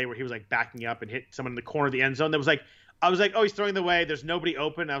had that play where he was, backing up and hit someone in the corner of the end zone. That was I was like, oh, he's throwing the way. There's nobody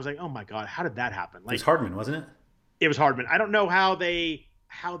open. I was like, oh, my God, how did that happen? It was Hardman, wasn't it? It was Hardman. I don't know how they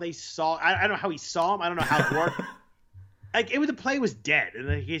saw – I don't know how he saw him. I don't know how it worked. The play was dead,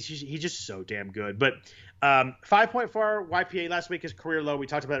 and he's just so damn good. But 5.4 YPA last week, his career low. We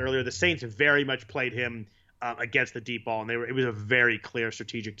talked about it earlier. The Saints very much played him against the deep ball, and it was a very clear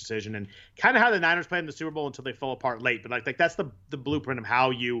strategic decision, and kind of how the Niners played in the Super Bowl until they fell apart late. But that's the blueprint of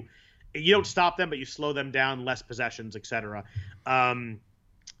how you don't stop them, but you slow them down, less possessions, etc.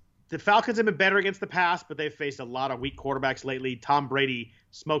 The Falcons have been better against the pass, but they've faced a lot of weak quarterbacks lately. Tom Brady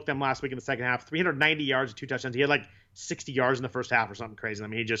smoked them last week in the second half, 390 yards and 2 touchdowns. He had 60 yards in the first half or something crazy. I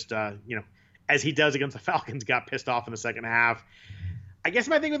mean, he just, as he does against the Falcons, got pissed off in the second half. I guess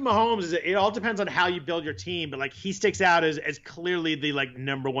my thing with Mahomes is it all depends on how you build your team, but he sticks out as clearly the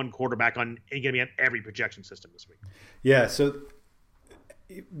number one quarterback going to be on every projection system this week. Yeah, so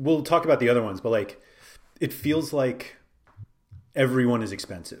we'll talk about the other ones, but it feels like everyone is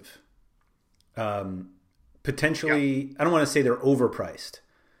expensive. Potentially, I don't want to say they're overpriced,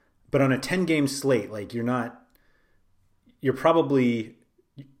 but on a 10-game slate, you're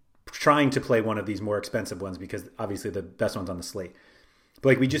trying to play one of these more expensive ones because obviously the best one's on the slate. But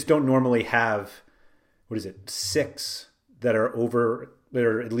like we just don't normally have, 6 that are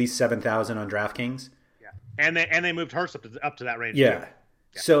at least 7,000 on DraftKings. Yeah, and they moved Hurst up to that range. Yeah.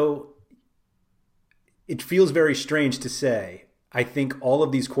 Too. So it feels very strange to say, I think all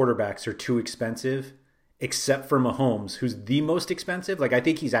of these quarterbacks are too expensive, except for Mahomes, who's the most expensive. Like, I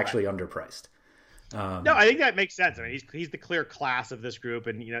think he's actually underpriced. No, I think that makes sense. I mean, he's the clear class of this group.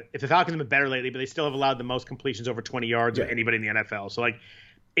 And, if the Falcons have been better lately, but they still have allowed the most completions over 20 yards of anybody in the NFL. So, like,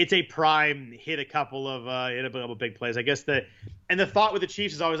 it's a prime hit a couple of big plays. I guess the thought with the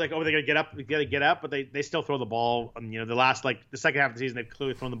Chiefs is always like, oh, they're going to get up. We got to get up, but they still throw the ball. The second half of the season, they've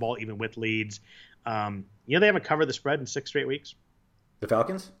clearly thrown the ball even with leads. They haven't covered the spread in 6 straight weeks. The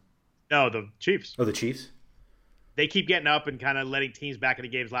Falcons? No, the Chiefs. Oh, the Chiefs? They keep getting up and kind of letting teams back into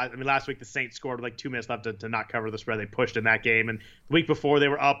games. Last week the Saints scored with like 2 minutes left to not cover the spread. They pushed in that game, and the week before they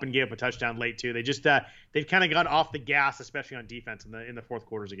were up and gave up a touchdown late too. They just they've kind of gone off the gas, especially on defense in the fourth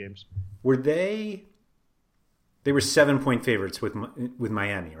quarters of games. Were they? They were 7-point favorites with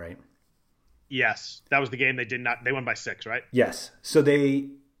Miami, right? Yes, that was the game they won by 6, right? Yes. So they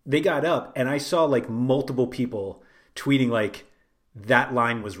got up, and I saw like multiple people tweeting like that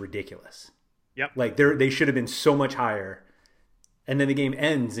line was ridiculous. Yep. Like they should have been so much higher. And then the game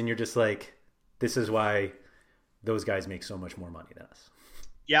ends and you're just like, this is why those guys make so much more money than us.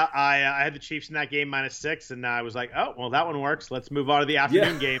 Yeah, I had the Chiefs in that game -6, and I was like, oh, well, that one works. Let's move on to the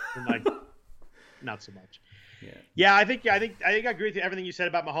afternoon game. And like, not so much. Yeah, I think I agree with everything you said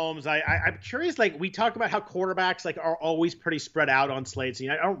about Mahomes. I'm curious, like we talk about how quarterbacks like are always pretty spread out on slates.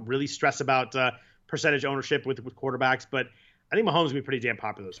 I don't really stress about percentage ownership with quarterbacks, but I think Mahomes will be pretty damn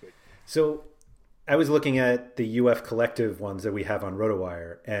popular this week. So I was looking at the UF collective ones that we have on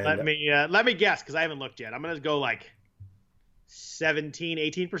RotoWire, and let me guess because I haven't looked yet. I'm gonna go like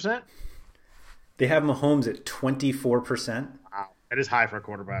 17-18%. They have Mahomes at 24%. Wow, that is high for a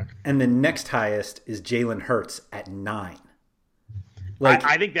quarterback. And the next highest is Jalen Hurts at 9%. Like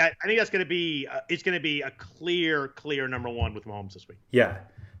I think that's gonna be it's gonna be a clear number one with Mahomes this week. Yeah,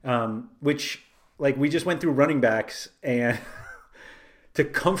 which like we just went through running backs and. To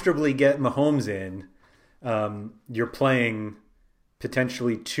comfortably get Mahomes in, you're playing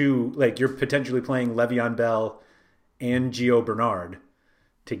potentially you're playing Le'Veon Bell and Gio Bernard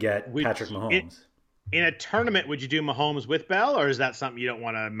to get Patrick Mahomes. In a tournament, would you do Mahomes with Bell, or is that something you don't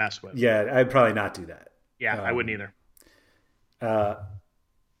want to mess with? Yeah, I'd probably not do that. Yeah, I wouldn't either.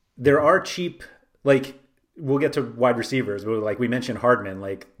 There are cheap, like we'll get to wide receivers, but like we mentioned Hardman,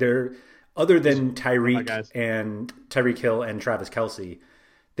 like they're other than Tyreek Hill and Travis Kelce,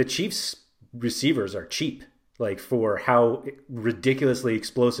 the Chiefs receivers are cheap, like for how ridiculously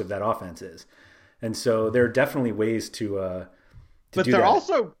explosive that offense is. And so there are definitely ways to but do they're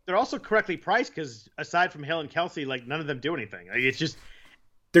that. they're also correctly priced because aside from Hill and Kelce, like none of them do anything. Like it's just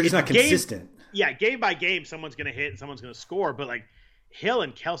they're just not consistent. Game by game, someone's going to hit and someone's going to score. But like Hill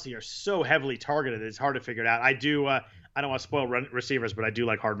and Kelce are so heavily targeted, it's hard to figure it out. I don't want to spoil receivers, but I do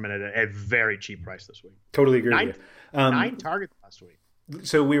like Hardman at a very cheap price this week. Totally agree with you. 9 targets last week.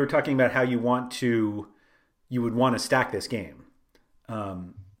 So we were talking about how you would want to stack this game,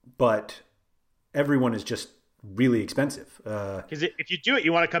 but everyone is just really expensive. Because if you do it,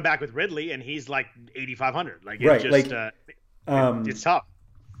 you want to come back with Ridley, and he's like 8,500. Like it's right, just it's tough.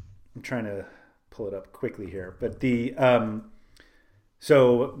 I'm trying to pull it up quickly here, but the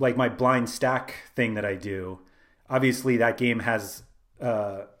so like my blind stack thing that I do. Obviously, that game has,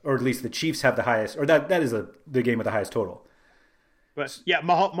 or at least the Chiefs have the highest, or that is the game with the highest total. But yeah,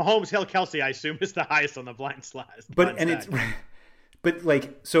 Mahomes, Hill, Kelce, I assume is the highest on the blind stack. But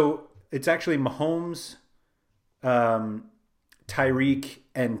like so, it's actually Mahomes, Tyreek,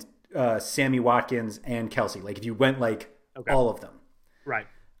 and Sammy Watkins and Kelce. Like if you went like all of them, right?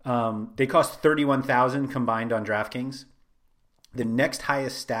 They cost 31,000 combined on DraftKings. The next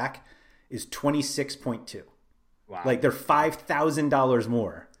highest stack is 26.2. Wow. Like they're $5,000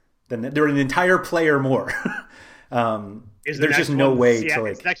 more than they're an entire player more. There's just no way to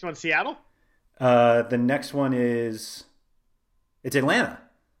like. Is the next one Seattle? The next one it's Atlanta.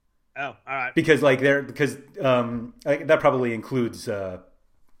 Oh, all right. Because that probably includes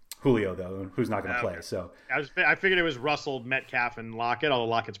Julio though, who's not going to play. So I figured it was Russell, Metcalf, and Lockett. Although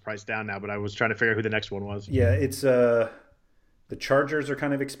Lockett's priced down now, but I was trying to figure out who the next one was. Yeah, it's the Chargers are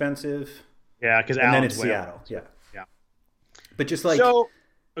kind of expensive. Yeah, because and then it's Seattle. Up. Yeah. But just like go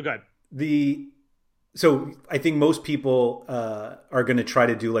ahead. So I think most people are going to try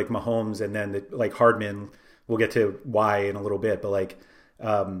to do like Mahomes and then like Hardman. We'll get to why in a little bit, but like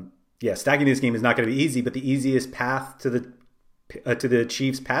stacking this game is not going to be easy. But the easiest path to the to the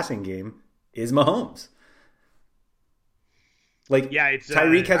Chiefs passing game is Mahomes. Like, yeah, it's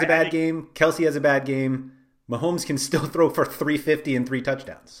Tyreek has a bad game, Kelsey has a bad game. Mahomes can still throw for 350 and 3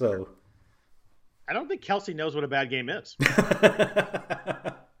 touchdowns. So I don't think Kelsey knows what a bad game is.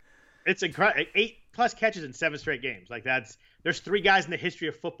 It's incredible. 8+ catches in 7 straight games. Like there's 3 guys in the history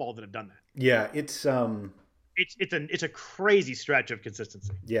of football that have done that. Yeah, it's a crazy stretch of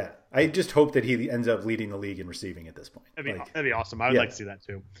consistency. Yeah, I just hope that he ends up leading the league in receiving at this point. That'd be awesome. I would like to see that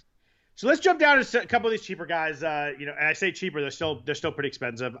too. So let's jump down to a couple of these cheaper guys. And I say cheaper, they're still pretty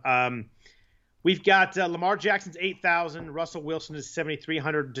expensive. We've got Lamar Jackson's 8,000, Russell Wilson is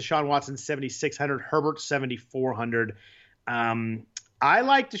 7,300, Deshaun Watson 7,600, Herbert 7,400. I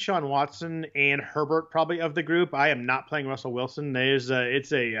like Deshaun Watson and Herbert probably of the group. I am not playing Russell Wilson. It's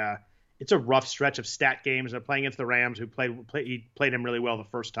a rough stretch of stat games. They're playing against the Rams, who played him really well the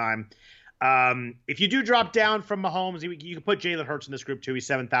first time. If you do drop down from Mahomes, you can put Jalen Hurts in this group too. He's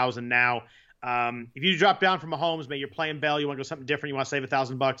 7,000 now. If you drop down from Mahomes, maybe you're playing Bell, you want to go something different, you want to save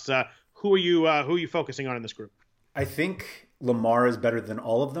 $1,000. Who are you focusing on in this group? I think Lamar is better than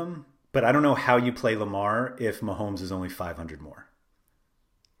all of them, but I don't know how you play Lamar if Mahomes is only 500 more.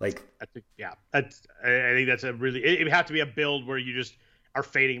 I think that's it would have to be a build where you just are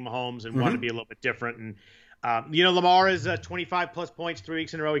fading Mahomes and want to be a little bit different. And Lamar is 25 plus points 3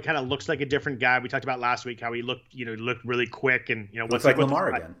 weeks in a row. He kind of looks like a different guy. We talked about last week how he looked really quick and looks like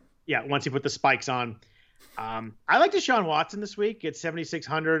Lamar again. Yeah, once he put the spikes on. I like Deshaun Watson this week at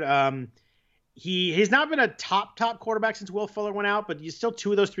 7,600. He's not been a top quarterback since Will Fuller went out, but he's still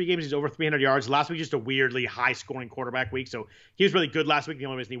 2 of those 3 games he's over 300 yards. Last week just a weirdly high scoring quarterback week, so he was really good last week. The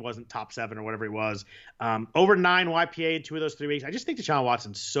only reason he wasn't top 7 or whatever he was. Over 9 YPA in 2 of those 3 weeks. I just think Deshaun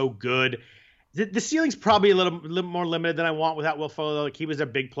Watson's so good. The ceiling's probably a little more limited than I want without Will Fuller. Like, he was a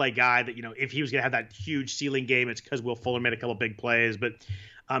big play guy that, if he was going to have that huge ceiling game, it's because Will Fuller made a couple big plays. But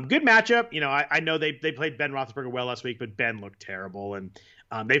good matchup. I know they played Ben Roethlisberger well last week, but Ben looked terrible. And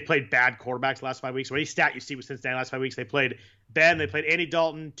they've played bad quarterbacks the last 5 weeks. So any stat you see with Cincinnati last 5 weeks, they played Ben, they played Andy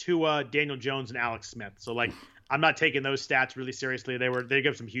Dalton, Tua, Daniel Jones, and Alex Smith. So, I'm not taking those stats really seriously. They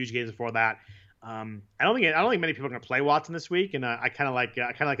gave some huge games before that. I don't think many people are going to play Watson this week, and I kind of like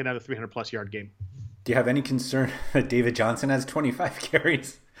another 300+ yard game. Do you have any concern that David Johnson has 25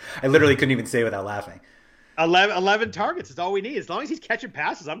 carries? I literally couldn't even say without laughing. 11 targets is all we need. As long as he's catching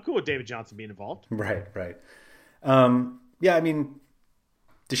passes, I'm cool with David Johnson being involved. Right. Yeah, I mean,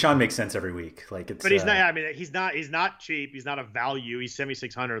 Deshaun makes sense every week. But he's not. I mean, he's not cheap. He's not a value. He's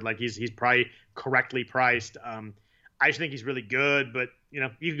 7,600. He's probably correctly priced. I just think he's really good. But you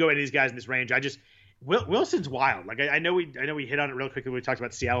can go into these guys in this range. Wilson's wild. I know we hit on it real quickly when we talked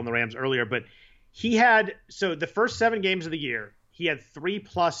about Seattle and the Rams earlier. But the first 7 games of the year, he had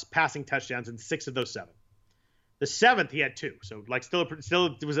 3+ passing touchdowns in 6 of those 7. The 7th, he had 2. So,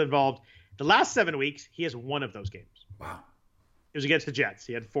 still was involved. The last 7 weeks, he has 1 of those games. Wow. It was against the Jets.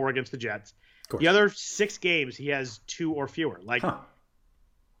 He had 4 against the Jets. The other 6 games, he has 2 or fewer.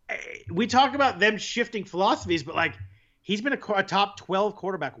 We talk about them shifting philosophies, but, he's been a top 12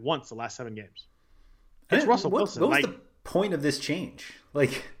 quarterback once the last 7 games. It's Russell Wilson. What was the point of this change?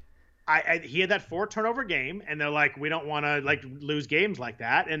 He had that 4 turnover game, and they're like, we don't want to lose games like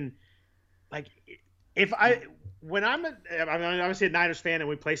that. And when I'm obviously a Niners fan and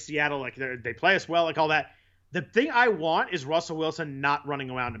we play Seattle, they play us well, all that. The thing I want is Russell Wilson not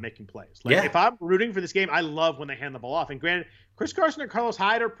running around and making plays. If I'm rooting for this game, I love when they hand the ball off. And granted, Chris Carson and Carlos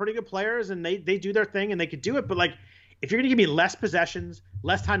Hyde are pretty good players, and they do their thing and they could do it. But if you're going to give me less possessions,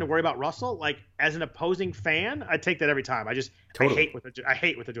 less time to worry about Russell, as an opposing fan, I take that every time. I hate what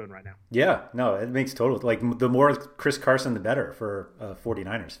they're doing right now. Yeah, no, it makes total. The more Chris Carson, the better for a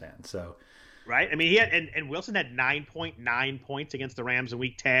 49ers fan. So, right. I mean, he had and Wilson had 9.9 points against the Rams in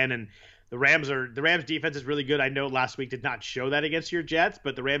Week 10, and the Rams defense is really good. I know last week did not show that against your Jets,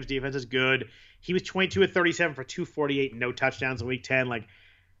 but the Rams defense is good. He was 22 of 37 for 248, no touchdowns in Week 10.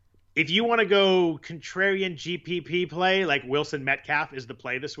 If you want to go contrarian GPP play, Wilson Metcalf is the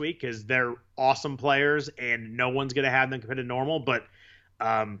play this week because they're awesome players and no one's going to have them compared to normal. But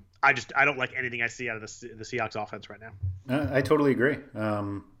I don't like anything I see out of the Seahawks offense right now. I totally agree.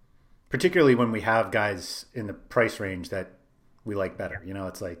 Particularly when we have guys in the price range that we like better.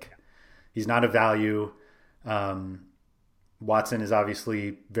 It's he's not a value. Watson is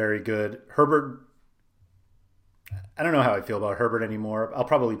obviously very good. Herbert, I don't know how I feel about Herbert anymore. I'll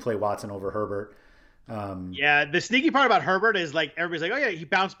probably play Watson over Herbert. The sneaky part about Herbert is everybody's oh yeah, he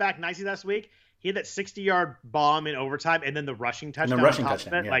bounced back nicely last week. He had that 60-yard bomb in overtime, and then the rushing touchdown.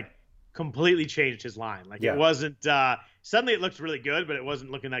 Completely changed his line. It wasn't suddenly it looked really good, but it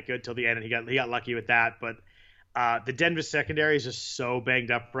wasn't looking that good till the end, and he got lucky with that. But The Denver secondary is just so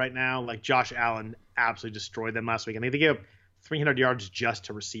banged up right now. Like Josh Allen absolutely destroyed them last week. I think they gave up 300 yards just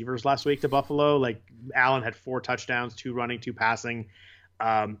to receivers last week to Buffalo. Like Allen had 4 touchdowns, 2 running, 2 passing.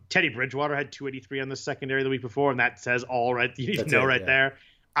 Teddy Bridgewater had 283 on the secondary the week before, and that says all right. You need to know there.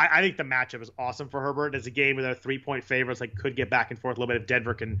 I think the matchup is awesome for Herbert. It's a game where they're 3-point favorites. Like could get back and forth a little bit if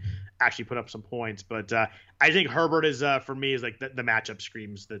Denver can actually put up some points. But I think Herbert is for me is like the matchup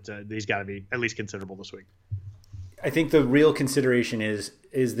screams that he's got to be at least considerable this week. I think the real consideration is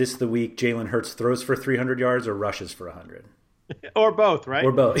this the week Jalen Hurts throws for 300 yards or rushes for 100? Or both, right?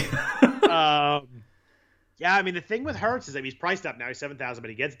 Or both. Yeah, I mean, the thing with Hurts is that he's priced up now. He's 7,000, but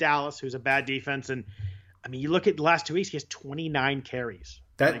he gets Dallas, who's a bad defense. And, I mean, you look at the last 2 weeks, he has 29 carries.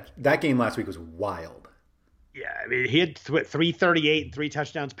 That game last week was wild. Yeah, I mean, he had 338 and 3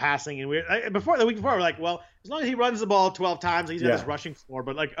 touchdowns passing. And the week before, we're like, well, as long as he runs the ball 12 times, he's got his rushing floor.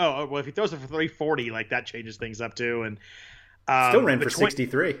 But, like, well, if he throws it for 340, like, that changes things up, too. And still ran for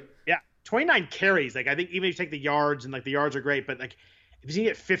 63. Yeah, 29 carries. Like, I think even if you take the yards, and, like, the yards are great, but, like, if he's going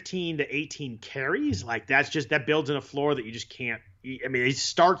to get 15 to 18 carries, like, that builds in a floor that you just can't. I mean, he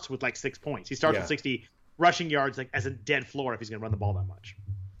starts with, like, 6 points. He starts with 60 rushing yards, like, as a dead floor if he's going to run the ball that much.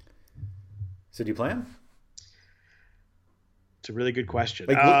 So do you play him? It's a really good question.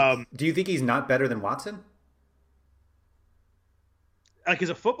 Like, do you think he's not better than Watson? Like, as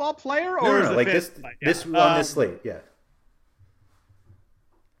a football player, or no, like this on this slate, yeah.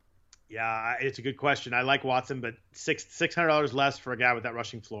 Yeah, it's a good question. I like Watson, but $600 less for a guy with that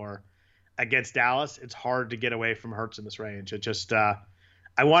rushing floor against Dallas. It's hard to get away from Hurts in this range. It just, I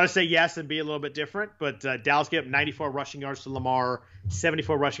want to say yes and be a little bit different, but Dallas gave up 94 rushing yards to Lamar,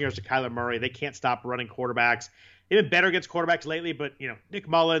 74 rushing yards to Kyler Murray. They can't stop running quarterbacks. They've been better against quarterbacks lately, but Nick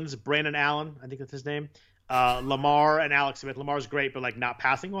Mullins, Brandon Allen, I think that's his name, Lamar and Alex Smith. Lamar's great, but like not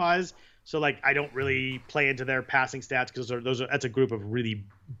passing wise. So like I don't really play into their passing stats because that's a group of really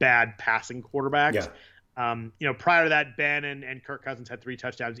bad passing quarterbacks. Yeah. Prior to that, Ben and Kirk Cousins had 3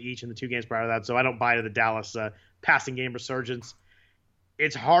 touchdowns each in the 2 games prior to that. So I don't buy into the Dallas passing game resurgence.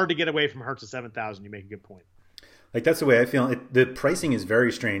 It's hard to get away from Hurts at 7,000. You make a good point. Like that's the way I feel. The pricing is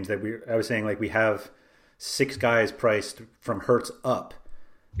very strange. I was saying like we have 6 guys priced from Hurts up,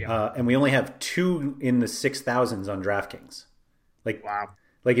 and we only have 2 in the 6,000s on DraftKings. Like wow.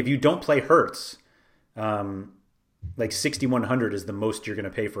 Like if you don't play Hurts, like 6,100 is the most you're going to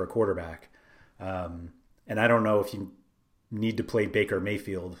pay for a quarterback. And I don't know if you need to play Baker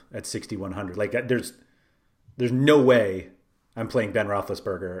Mayfield at 6,100. Like there's no way I'm playing Ben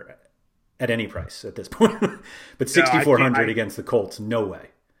Roethlisberger at any price at this point. But 6,400 against the Colts, no way.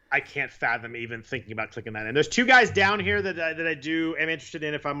 I can't fathom even thinking about clicking that in. There's 2 guys down here that am interested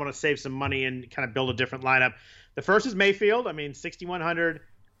in if I'm going to save some money and kind of build a different lineup. The first is Mayfield. I mean, 6,100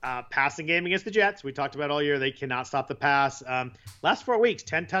 passing game against the Jets. We talked about all year. They cannot stop the pass. Last 4 weeks,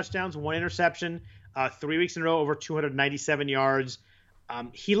 10 touchdowns, 1 interception, 3 weeks in a row, over 297 yards.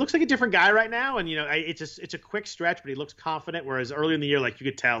 He looks like a different guy right now. And, it's a quick stretch, but he looks confident. Whereas early in the year, like you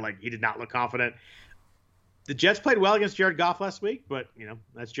could tell, like he did not look confident. The Jets played well against Jared Goff last week, but,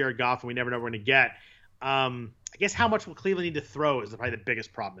 that's Jared Goff, and we never know what we're going to get. I guess how much will Cleveland need to throw is probably the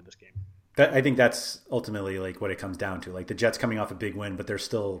biggest problem in this game. I think that's ultimately like what it comes down to. Like the Jets coming off a big win, but they're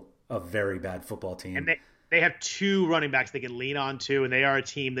still a very bad football team. And they have 2 running backs they can lean on to, and they are a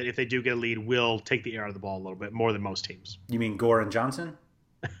team that if they do get a lead will take the air out of the ball a little bit more than most teams. You mean Gore and Johnson?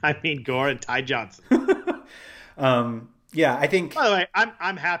 I mean Gore and Ty Johnson. Yeah, I think. By the way,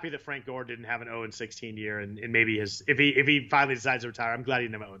 I'm happy that Frank Gore didn't have an 0-16 year, and maybe if he finally decides to retire, I'm glad he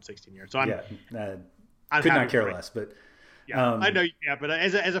didn't have an 0-16 year. So I could not care less, but. Yeah, I know. Yeah, but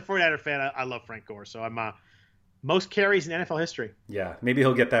as a 49er fan, I love Frank Gore. So I'm most carries in NFL history. Yeah, maybe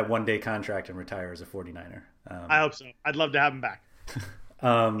he'll get that 1-day contract and retire as a 49er. I hope so. I'd love to have him back.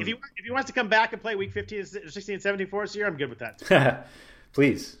 If he wants to come back and play Week 15, 16, and 17 for us here, I'm good with that.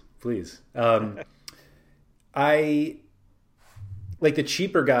 Please. I like the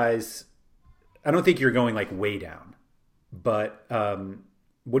cheaper guys. I don't think you're going like way down, but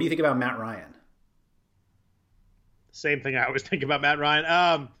what do you think about Matt Ryan? Same thing I always think about Matt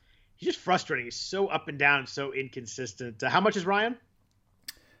Ryan. He's just frustrating. He's so up and down and so inconsistent. How much is Ryan?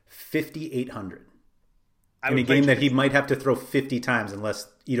 5,800. In a game that he might have to throw 50 times unless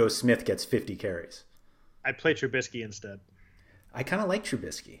Ito Smith gets 50 carries. I'd play Trubisky instead. I kind of like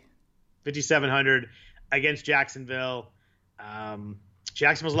Trubisky. 5,700 against Jacksonville.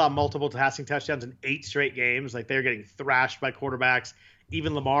 Jacksonville's allowed multiple passing touchdowns in 8 straight games. Like they're getting thrashed by quarterbacks.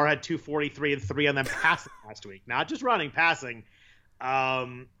 Even Lamar had 243 and 3 on them passing last week. Not just running, passing.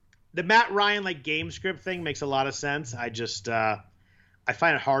 The Matt Ryan like game script thing makes a lot of sense. I just I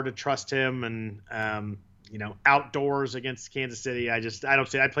find it hard to trust him, and outdoors against Kansas City. I don't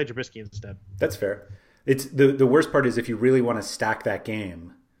see. I'd play Trubisky instead. That's fair. It's the worst part is if you really want to stack that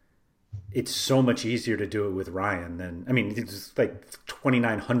game, it's so much easier to do it with Ryan than it's like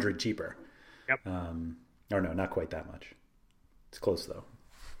 2,900 cheaper. Yep. Or no, not quite that much. It's close though.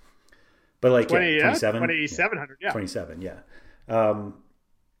 But like 27, 2,700. Yeah. 27. Yeah.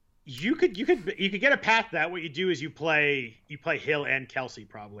 You could get a path that what you do is you play Hill and Kelsey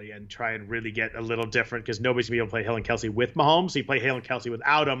probably and try and really get a little different because nobody's gonna be able to play Hill and Kelsey with Mahomes. So you play Hill and Kelsey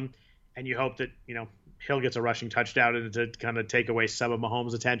without him, and you hope that Hill gets a rushing touchdown and to kind of take away some of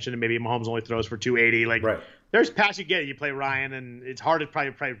Mahomes' attention, and maybe Mahomes only throws for 280. Like right. There's paths you get. You play Ryan, and it's hard to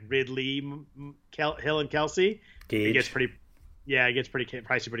probably play Ridley, Hill, and Kelsey. Gage. It gets pretty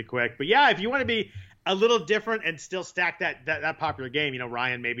pricey pretty quick. But yeah, if you want to be a little different and still stack that popular game,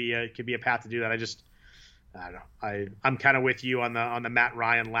 Ryan maybe could be a path to do that. I don't know. I'm kind of with you on the Matt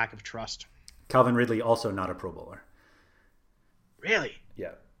Ryan lack of trust. Calvin Ridley also not a Pro Bowler. Really?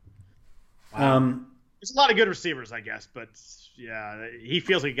 Yeah. Wow. There's a lot of good receivers, I guess, but yeah, he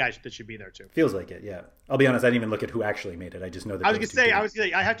feels like a guy that should be there too. Feels like it, yeah. I'll be honest, I didn't even look at who actually made it. I just know that. I was gonna say,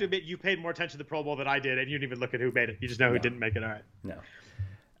 I have to admit, you paid more attention to the Pro Bowl than I did, and you didn't even look at who made it. You just know who didn't make it. All right. No.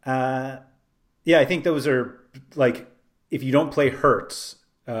 Yeah, I think those are like if you don't play Hurts,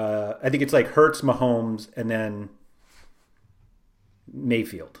 I think it's like Hurts, Mahomes, and then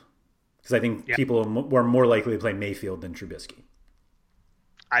Mayfield, because I think people were more likely to play Mayfield than Trubisky.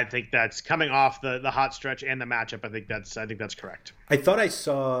 I think that's coming off the hot stretch and the matchup. I think that's correct. I thought I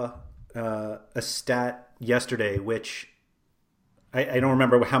saw a stat yesterday, which I don't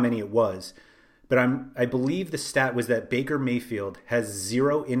remember how many it was, but I believe the stat was that Baker Mayfield has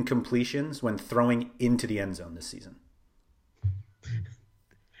 0 incompletions when throwing into the end zone this season.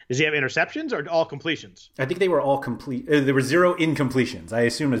 Does he have interceptions or all completions? I think they were all complete. There were 0 incompletions. I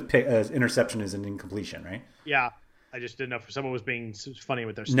assume interception is an incompletion, right? Yeah. I just didn't know if someone was being funny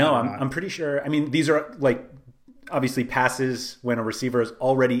with their stat. No, I'm pretty sure. I mean, these are like obviously passes when a receiver is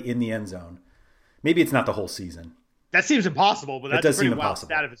already in the end zone. Maybe it's not the whole season. That seems impossible, but that's a pretty wild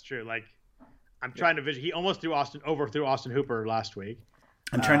stat if it's true. Like, I'm trying to vision. He almost overthrew Austin Hooper last week.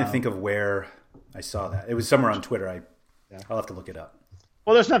 I'm trying to think of where I saw that. It was somewhere on Twitter. I'll have to look it up.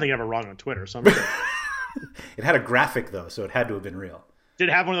 Well, there's nothing ever wrong on Twitter, so I'm sure. It had a graphic though, so it had to have been real. Did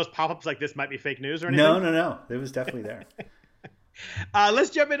it have one of those pop-ups like this might be fake news or anything? No. It was definitely there.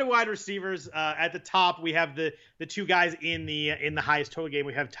 Let's jump into wide receivers. At the top, we have the two guys in the highest total game.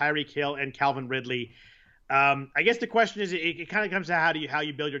 We have Tyreek Hill and Calvin Ridley. I guess the question is, it kind of comes to how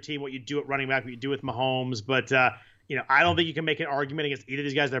you build your team, what you do at running back, what you do with Mahomes. But I don't think you can make an argument against either of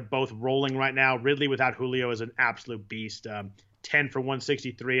these guys. They're both rolling right now. Ridley without Julio is an absolute beast. 10 for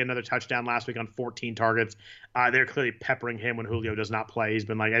 163, another touchdown last week on 14 targets. They're clearly peppering him when Julio does not play. He's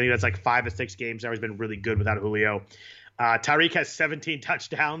been I think that's 5 or 6 games now. He's been really good without Julio. Tyreek has 17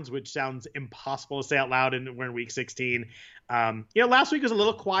 touchdowns, which sounds impossible to say out loud, and we're in week 16. Last week was a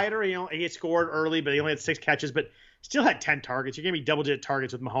little quieter. He had scored early, but he only had 6 catches, but still had 10 targets. You're going to be double-digit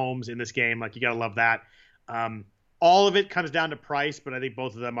targets with Mahomes in this game. You got to love that. All of it comes down to price, but I think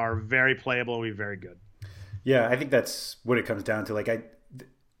both of them are very playable and will be very good. Yeah, I think that's what it comes down to.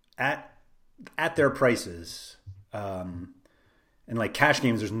 At their prices, and cash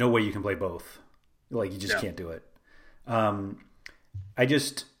games, there's no way you can play both. You just can't do it. I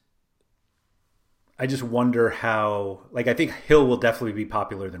just wonder how. I think Hill will definitely be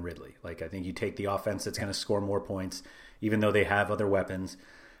popular than Ridley. I think you take the offense that's going to score more points, even though they have other weapons.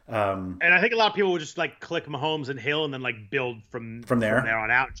 And I think a lot of people will just click Mahomes and Hill and then build from there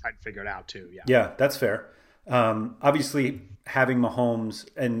on out and try to figure it out too. Yeah, that's fair. Obviously having Mahomes,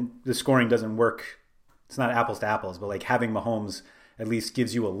 and the scoring doesn't work. It's not apples to apples, but having Mahomes at least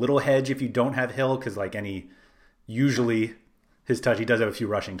gives you a little hedge if you don't have Hill, because usually he does have a few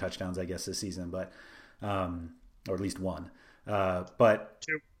rushing touchdowns, I guess, this season, but or at least one. But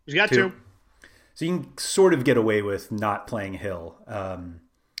 2. He's got 2. So you can sort of get away with not playing Hill.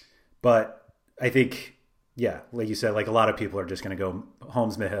 But I think, like you said, a lot of people are just going to go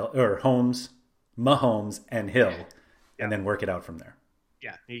Mahomes and Hill, and then work it out from there.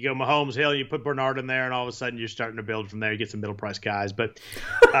 Yeah, you go Mahomes, Hill, you put Bernard in there, and all of a sudden you're starting to build from there. You get some middle price guys, but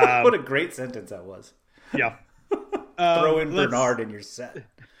what a great sentence that was. Yeah, throw in Bernard and you're set.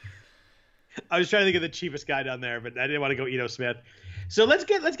 I was trying to think of the cheapest guy down there, but I didn't want to go Ito Smith. So let's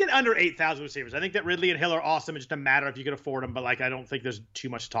get under 8,000 receivers. I think that Ridley and Hill are awesome. It's just a matter if you can afford them, but I don't think there's too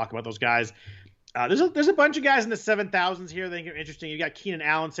much to talk about those guys. There's a bunch of guys in the 7,000s here that I think are interesting. You got Keenan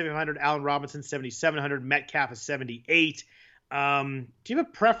Allen, 7,500, Allen Robinson, 7,700, Metcalf is 78. Do you have a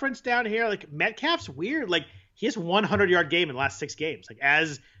preference down here? Metcalf's weird. He has 100-yard game in the last 6 games.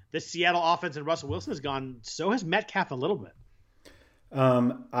 As the Seattle offense and Russell Wilson has gone. So has Metcalf a little bit.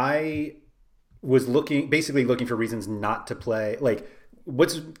 I was basically looking for reasons not to play. Like,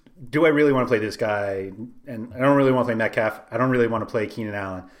 do I really want to play this guy? And I don't really want to play Metcalf. I don't really want to play Keenan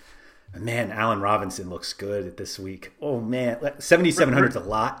Allen. Man, Allen Robinson looks good this week. Oh man, 7,700 is a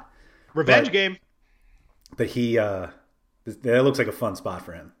lot. Revenge game. But that looks like a fun spot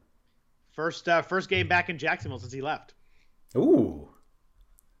for him. First game back in Jacksonville since he left. Ooh.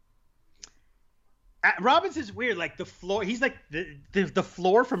 Robinson's weird. Like the floor, he's like the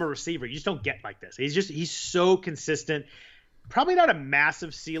floor from a receiver. You just don't get like this. He's so consistent. Probably not a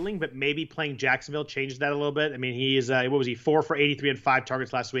massive ceiling, but maybe playing Jacksonville changes that a little bit. I mean, he is, 4 for 83 and 5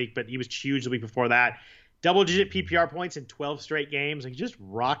 targets last week, but he was huge the week before that. Double-digit PPR points in 12 straight games. Like, just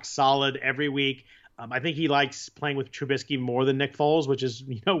rock solid every week. I think he likes playing with Trubisky more than Nick Foles, which is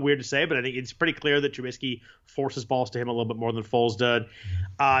weird to say, but I think it's pretty clear that Trubisky forces balls to him a little bit more than Foles did.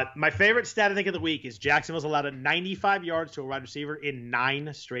 My favorite stat, I think, of the week is Jacksonville's allowed 95 yards to a wide receiver in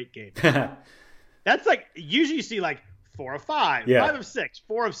 9 straight games. That's like, usually you see like 4 of 5, 5 of 6,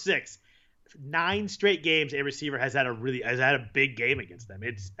 4 of 6. 9 straight games a receiver has had a big game against them.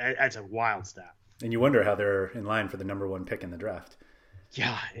 It's a wild stat. And you wonder how they're in line for the number 1 pick in the draft.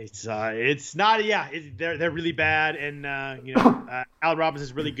 Yeah, it's not. Yeah, they're really bad, and Allen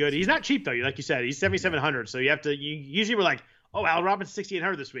Robinson's really good. He's not cheap though, like you said. He's 7,700, so you usually we're like, oh, Allen Robinson's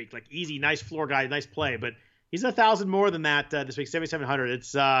 6,800 this week, like easy, nice floor guy, nice play, but he's 1,000 more than that this week, 7,700.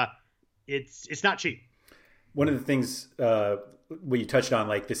 It's not cheap. One of the things what you touched on,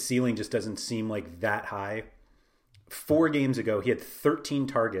 like the ceiling just doesn't seem like that high. 4 games ago, he had 13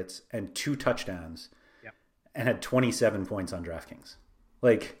 targets and 2 touchdowns, and had 27 points on DraftKings.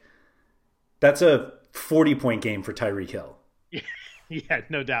 Like, that's a 40-point game for Tyreek Hill. Yeah,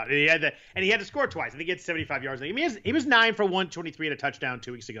 no doubt. And he had to score twice. I think he had 75 yards. I mean, he was 9 for 123 and a touchdown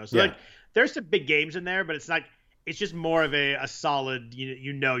 2 weeks ago. So like, there's some big games in there, but it's just more of a solid.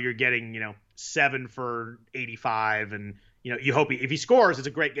 You're getting 7 for 85, and you hope if he scores, it's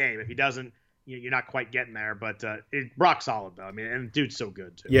a great game. If he doesn't, you're not quite getting there. But rock solid though. I mean, and dude's so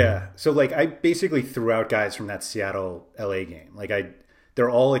good too. Yeah. So like, I basically threw out guys from that Seattle LA game. Like they're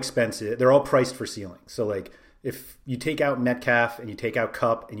all expensive. They're all priced for ceiling. So like, if you take out Metcalf and you take out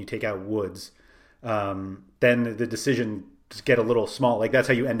Kupp and you take out Woods, then the decisions get a little small. Like, that's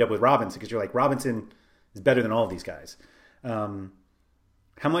how you end up with Robinson, because you're like, Robinson is better than all these guys.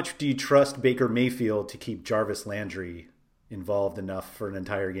 How much do you trust Baker Mayfield to keep Jarvis Landry involved enough for an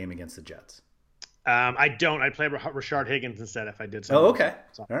entire game against the Jets? I don't. I'd play Rashard Higgins instead if I did something. Oh, okay.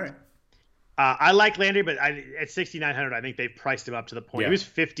 All right. I like Landry, but at 6,900, I think they've priced him up to the point. He was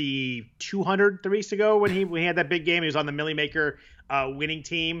 5,200 3 weeks ago when he had that big game. He was on the Millie Maker winning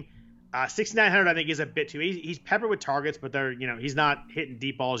team. 6,900, I think, is a bit too. He's peppered with targets, but he's not hitting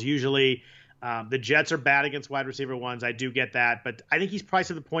deep balls usually. The Jets are bad against wide receiver ones. I do get that, but I think he's priced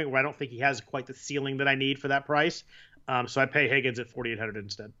to the point where I don't think he has quite the ceiling that I need for that price. So I pay Higgins at 4,800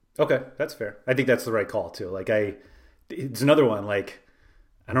 instead. Okay, that's fair. I think that's the right call too. Like it's another one. Like,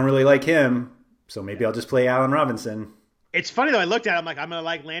 I don't really like him, so maybe I'll just play Allen Robinson. It's funny though. I looked at it, I'm like, I'm gonna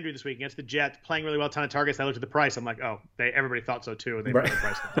like Landry this week against the Jets, playing really well, ton of targets. I looked at the price. I'm like, oh, everybody thought so too, and they put the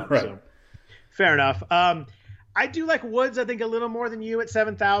price up. Right. So fair enough. I do like Woods, I think, a little more than you at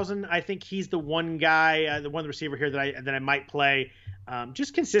 7,000. I think he's the one guy, the one receiver here that I might play.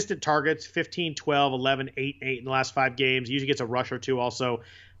 Just consistent targets, 15, 12, 11, 8, 8 in the last 5 games. He usually gets a rush or 2 also.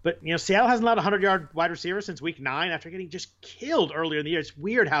 But, Seattle hasn't allowed a 100-yard wide receiver since week 9 after getting just killed earlier in the year. It's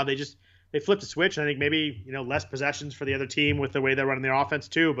weird how they flipped the switch. And I think maybe, less possessions for the other team with the way they're running their offense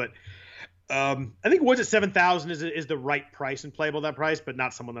too. But I think Woods at 7,000 is the right price and playable that price, but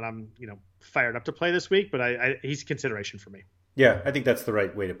not someone that I'm, fired up to play this week. But he's a consideration for me. Yeah, I think that's the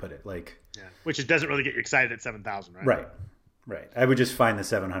right way to put it. Which doesn't really get you excited at 7,000, right? Right. I would just find the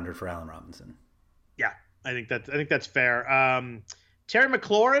 700 for Allen Robinson. Yeah, I think that's fair. Terry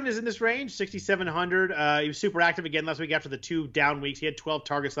McLaurin is in this range, 6,700. He was super active again last week after the 2 down weeks. He had 12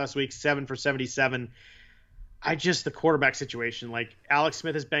 targets last week, 7 for 77. The quarterback situation, like Alex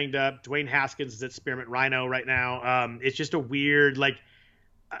Smith is banged up. Dwayne Haskins is at Spearmint Rhino right now. It's just a weird,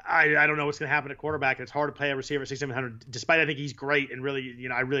 I don't know what's going to happen at quarterback. It's hard to play a receiver at 6,700, despite I think he's great and really,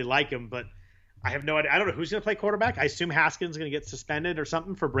 I really like him, but I have no idea. I don't know who's going to play quarterback. I assume Haskins is going to get suspended or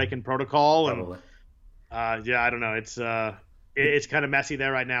something for breaking protocol. Probably. And I don't know. It's kind of messy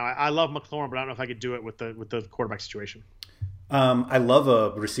there right now. I love McLaurin, but I don't know if I could do it with the quarterback situation. I love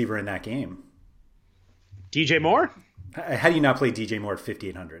a receiver in that game. DJ Moore? How do you not play DJ Moore at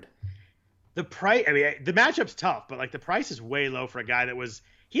 5,800? The price. I mean, the matchup's tough, but the price is way low for a guy that was.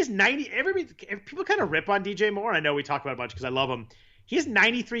 He has 90. People kind of rip on DJ Moore. I know we talk about it a bunch because I love him. He has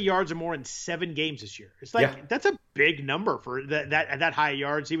 93 yards or more in 7 games this year. It's like that's a big number for that high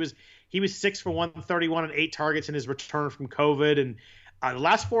yards. He was 6 for 131 on 8 targets in his return from COVID, and the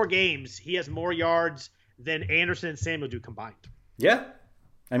last 4 games he has more yards than Anderson and Samuel do combined. Yeah,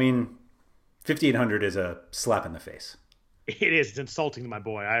 I mean, 5,800 is a slap in the face. It is. It's insulting to my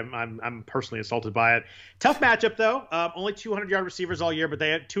boy. I'm personally insulted by it. Tough matchup though. Only 200-yard receivers all year,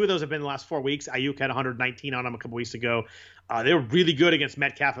 but 2 of those have been in the last 4 weeks. Ayuk had 119 on him a couple weeks ago. They were really good against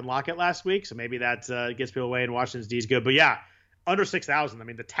Metcalf and Lockett last week, so maybe that gets people away. And Washington's D is good, but yeah, under 6,000. I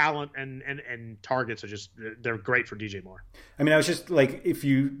mean, the talent and targets are they're great for DJ Moore. I mean, I was just like, if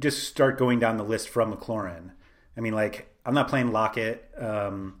you just start going down the list from McLaurin, I mean, like, I'm not playing Lockett.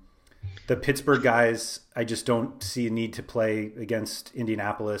 The Pittsburgh guys, I just don't see a need to play against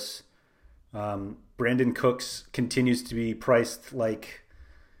Indianapolis. Brandon Cooks continues to be priced like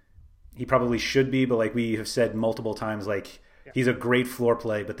he probably should be, but like we have said multiple times, like he's a great floor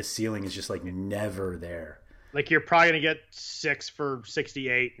play, but the ceiling is just like never there. Like you're probably going to get 6 for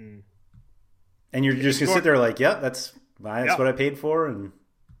 68. And you're just going to sit there like, that's what I paid for. And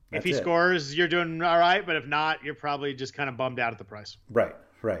if he scores, you're doing all right. But if not, you're probably just kind of bummed out at the price. Right.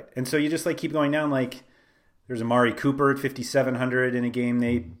 And so you just like keep going down. Like there's Amari Cooper at 5,700 in a game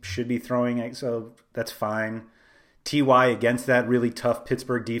they should be throwing. So that's fine. TY against that really tough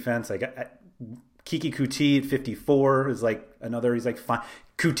Pittsburgh defense. Like Kiki Kuti at 54 is like another. He's like fine.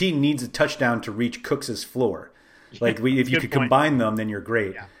 Kuti needs a touchdown to reach Cooks's floor. Like if you could combine them, then you're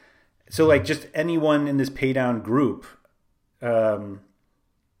great. Yeah. So like just anyone in this pay down group, I'm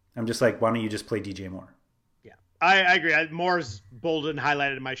just like, why don't you just play DJ Moore? I agree. Moore's bolded and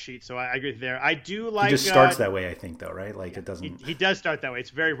highlighted in my sheet, so I agree there. I do like. He just starts that way, I think, though, right? Like it doesn't. He does start that way.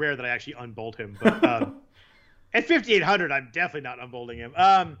 It's very rare that I actually unbold him, but at 5,800, I'm definitely not unbolding him.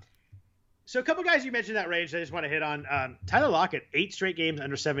 So a couple guys you mentioned that range, I just want to hit on. Tyler Lockett, 8 straight games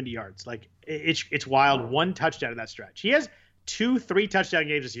under 70 yards. Like it's wild. 1 touchdown in that stretch. He has 2 3-touchdown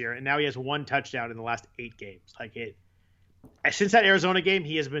games this year, and now he has 1 touchdown in the last 8 games. Like since that Arizona game,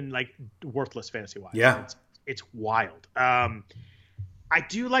 he has been like worthless fantasy wise. Yeah. It's wild. I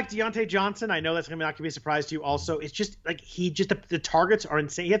do like Deontay Johnson. I know that's not going to be a surprise to you also. It's just like the targets are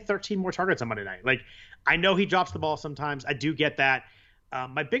insane. He had 13 more targets on Monday night. Like I know he drops the ball sometimes. I do get that.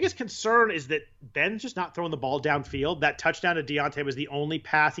 My biggest concern is that Ben's just not throwing the ball downfield. That touchdown to Deontay was the only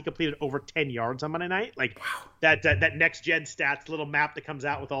pass he completed over 10 yards on Monday night. Like that next gen stats little map that comes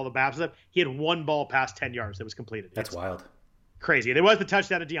out with all the maps stuff. He had 1 ball past 10 yards that was completed. That's wild. Crazy. And it was the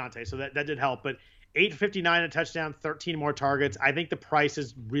touchdown to Deontay, so that did help. But 859 a touchdown, 13 more targets. I think the price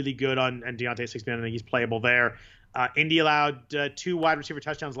is really good on Deontay 6 man. I think he's playable there. Indy allowed 2 wide receiver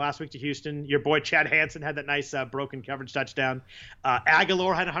touchdowns last week to Houston. Your boy Chad Hansen had that nice broken coverage touchdown.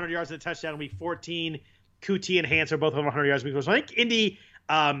 Aguilar had 100 yards in a touchdown in week 14. Kuti and Hansen both have 100 yards in week 14. So I think Indy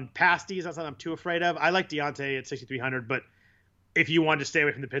past these, that's something I'm too afraid of. I like Deontay at 6,300, but if you wanted to stay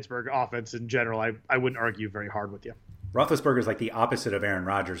away from the Pittsburgh offense in general, I wouldn't argue very hard with you. Roethlisberger is like the opposite of Aaron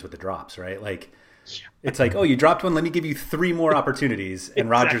Rodgers with the drops, right? Like it's like, oh, you dropped one. Let me give you 3 more opportunities. And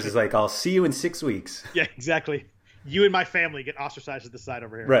Rodgers is like, I'll see you in 6 weeks. Yeah, exactly. You and my family get ostracized at the side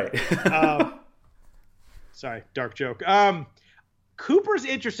over here. Right. Sorry, dark joke. Cooper's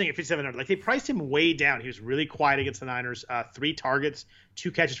interesting at 5,700. Like they priced him way down. He was really quiet against the Niners. 3 targets,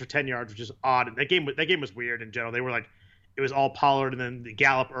 2 catches for 10 yards, which is odd. And that game was weird in general. They were like, it was all Pollard and then the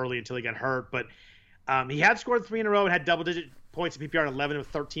Gallup early until he got hurt. But he had scored 3 in a row and had double-digit points in PPR, 11 and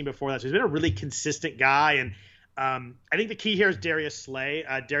 13 before that. So he's been a really consistent guy. And I think the key here is Darius Slay.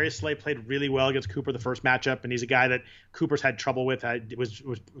 Darius Slay played really well against Cooper the first matchup, and he's a guy that Cooper's had trouble with. Was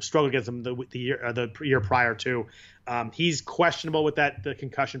struggled against him the year prior to. He's questionable with the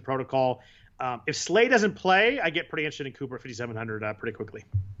concussion protocol. If Slay doesn't play, I get pretty interested in Cooper 5,700 pretty quickly.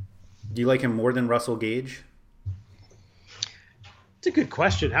 Do you like him more than Russell Gage? It's a good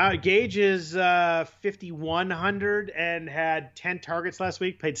question. Gage is 5,100 and had 10 targets last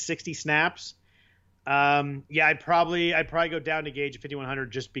week, played 60 snaps. I'd probably go down to Gage at 5,100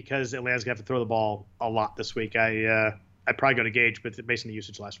 just because Atlanta's gonna have to throw the ball a lot this week. I'd probably go to Gage, but based on the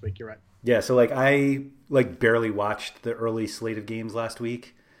usage last week, you're right. Yeah, so I barely watched the early slate of games last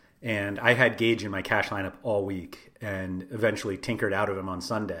week, and I had Gage in my cash lineup all week, and eventually tinkered out of him on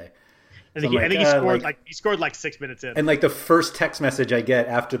Sunday. I think he scored 6 minutes in. And the first text message I get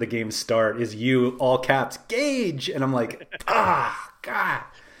after the game start is you, all caps, Gage, and I'm like, God.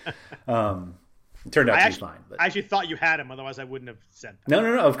 It turned out to be fine. But I actually thought you had him, otherwise I wouldn't have said that.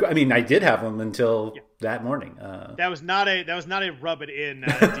 No. Of course, I mean, I did have him until that morning. That was not a rub it in.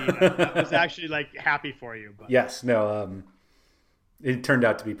 That was actually happy for you. But. Yes, no. It turned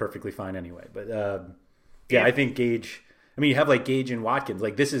out to be perfectly fine anyway. But I think Gage. I mean, you have like Gage and Watkins.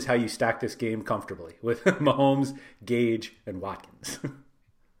 Like this is how you stack this game comfortably with Mahomes, Gage, and Watkins.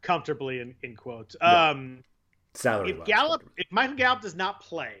 Comfortably in quotes. Yeah. Salary. If Michael Gallup does not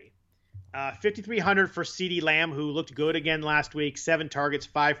play, 5,300 for CeeDee Lamb, who looked good again last week. 7 targets,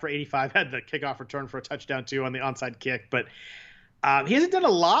 5 for 85. Had the kickoff return for a touchdown too on the onside kick, but he hasn't done a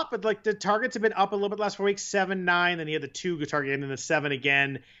lot. But like the targets have been up a little bit last 4 weeks. 7, 9. Then he had the 2 good target, and then the 7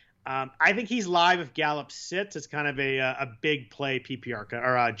 again. I think he's live if Gallup sits. It's kind of a big play PPR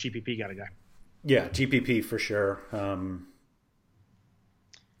or GPP kind of guy. Yeah, GPP for sure. I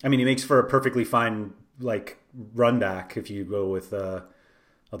mean, he makes for a perfectly fine like run back if you go with.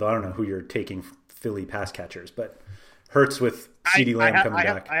 Although I don't know who you're taking Philly pass catchers, but Hurts with CeeDee Lamb coming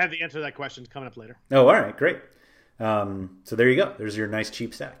back. I have the answer to that question coming up later. Oh, all right, great. So there you go. There's your nice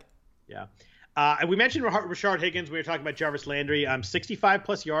cheap stack. Yeah. And we mentioned Rashard Higgins. We were talking about Jarvis Landry. 65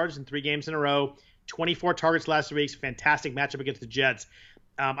 plus yards in 3 games in a row, 24 targets last week. Fantastic matchup against the Jets.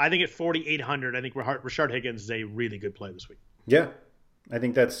 I think at 4,800, I think Rashard Higgins is a really good play this week. Yeah, I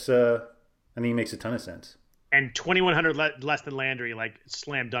think that's. I think it makes a ton of sense. And 2,100 less than Landry, like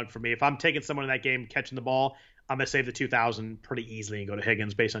slam dunk for me. If I'm taking someone in that game catching the ball, I'm gonna save the 2,000 pretty easily and go to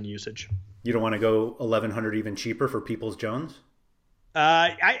Higgins based on usage. You don't want to go 1,100 even cheaper for Peoples Jones?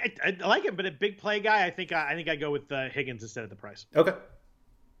 I like it, but a big play guy, I think I go with Higgins instead of the price. Okay.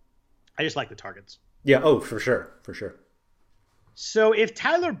 I just like the targets. Yeah. Oh, for sure. So if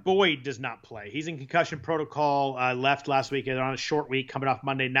Tyler Boyd does not play, he's in concussion protocol, left last week. They're on a short week coming off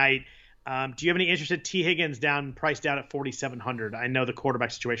Monday night. Do you have any interest in T. Higgins priced down at 4,700? I know the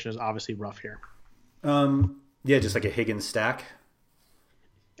quarterback situation is obviously rough here. Yeah, just like a Higgins stack.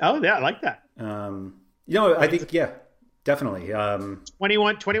 Oh yeah, I like that. I think definitely.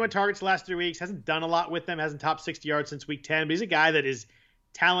 21 targets last 3 weeks. Hasn't done a lot with them. Hasn't topped 60 yards since week 10. But he's a guy that is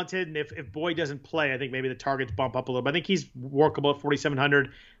talented. And if Boyd doesn't play, I think maybe the targets bump up a little. But I think he's workable at 4,700.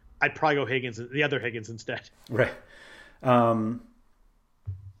 I'd probably go the other Higgins instead. Right. How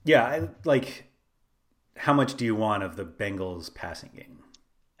much do you want of the Bengals passing game?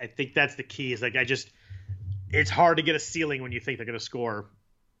 I think that's the key. Is it's hard to get a ceiling when you think they're going to score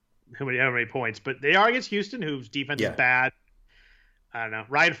how many points, but they are against Houston, whose defense is bad. I don't know.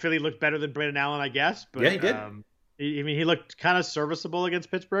 Ryan Philly looked better than Brandon Allen, I guess. But, yeah, he did. He looked kind of serviceable against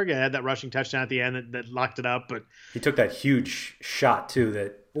Pittsburgh. He had that rushing touchdown at the end that locked it up. But he took that huge shot too.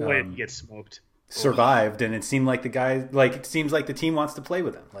 That he gets smoked. Survived, and it seemed like the guy. Like it seems like the team wants to play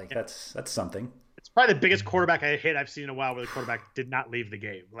with him. Like that's something. It's probably the biggest quarterback I've seen in a while, where the quarterback did not leave the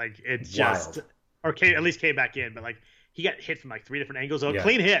game. Like it's just at least came back in, but like he got hit from like 3 different angles. A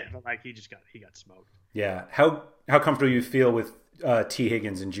clean hit, but like he got smoked. Yeah. How comfortable you feel with T.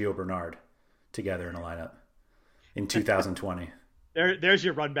 Higgins and Gio Bernard together in a lineup in 2020? There's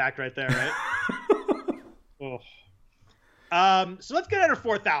your run back right there, right? Oh. So let's get under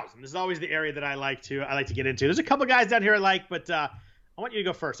 4,000. This is always the area that I like to get into. There's a couple guys down here I like, but I want you to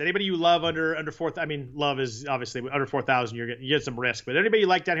go first. Anybody you love under 4,000? I mean, love is obviously under 4,000. You get some risk, but anybody you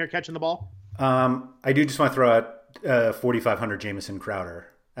like down here catching the ball? I do just want to throw out 4,500 Jamison Crowder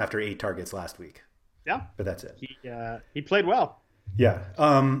after 8 targets last week. Yeah, but that's it. He played well. Yeah.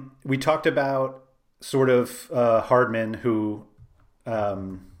 We talked about sort of Hardman, who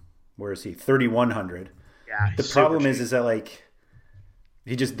where is he? 3,100. Yeah. The problem is that like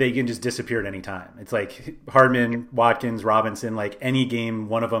they can just disappear at any time. It's like Hardman, Watkins, Robinson, like any game,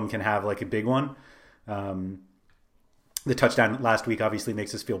 one of them can have like a big one. The touchdown last week obviously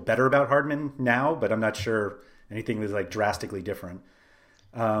makes us feel better about Hardman now, but I'm not sure anything was like drastically different.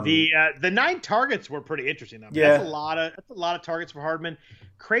 The 9 targets were pretty interesting though. Yeah. That's a lot of targets for Hardman.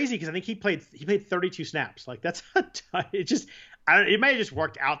 Crazy because I think he played 32 snaps. Like that's it might have just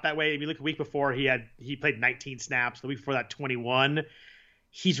worked out that way. If you look a week before, he played 19 snaps. The week before that, 21.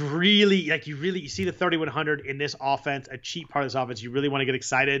 He's really you see the 3,100 in this offense, a cheap part of this offense. You really want to get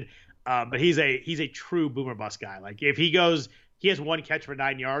excited. But he's a true boomer bust guy. Like if he has 1 catch for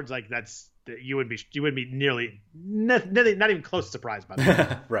 9 yards, like you would be nearly not even close to surprised by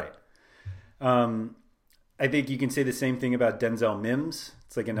that. Right. I think you can say the same thing about Denzel Mims.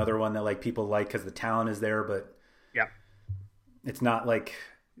 It's like another one that like people like because the talent is there, but yeah, it's not like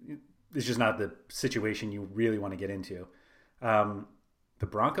it's just not the situation you really want to get into. The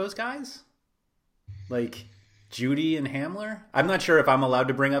Broncos guys, like Judy and Hamler. I'm not sure if I'm allowed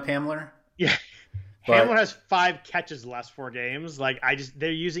to bring up Hamler. Yeah. Hamler has 5 catches the last 4 games. Like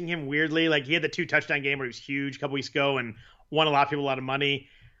they're using him weirdly. Like he had the 2 touchdown game where he was huge a couple weeks ago and won a lot of people a lot of money.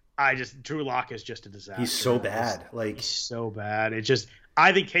 Drew Lock is just a disaster. He's so bad. He's so bad.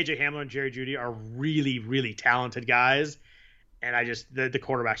 I think KJ Hamler and Jerry Jeudy are really, really talented guys. And the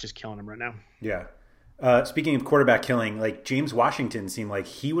quarterback's just killing him right now. Yeah. Speaking of quarterback killing, like James Washington seemed like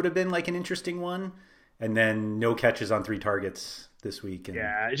he would have been like an interesting one, and then no catches on 3 targets this week. And...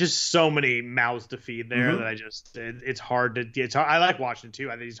 yeah, it's just so many mouths to feed there that it's hard to get. I like Washington too.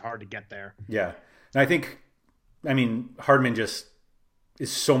 I think he's hard to get there. Yeah, and I mean, Hardman just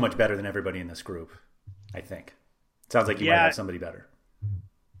is so much better than everybody in this group. I think it sounds like you might have somebody better.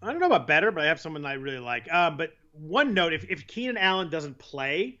 I don't know about better, but I have someone I really like. But one note: if Keenan Allen doesn't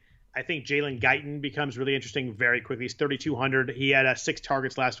play, I think Jalen Guyton becomes really interesting very quickly. He's 3,200. He had 6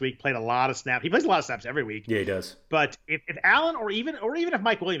 targets last week, played a lot of snaps. He plays a lot of snaps every week. Yeah, he does. But if Allen or even if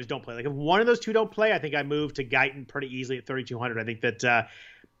Mike Williams don't play, like if one of those two don't play, I think I move to Guyton pretty easily at 3,200. I think that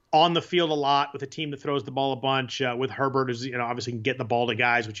on the field a lot with a team that throws the ball a bunch, with Herbert, who's obviously can get the ball to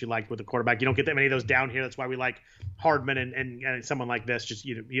guys, which you like with the quarterback. You don't get that many of those down here. That's why we like Hardman and someone like this. Just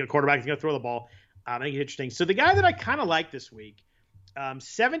quarterback is going to throw the ball. I think it's interesting. So the guy that I kind of like this week.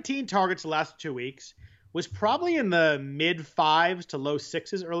 17 targets the last 2 weeks, was probably in the mid 5s to low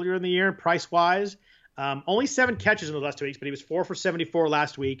 6s earlier in the year, price-wise. Only 7 catches in the last 2 weeks, but he was 4 for 74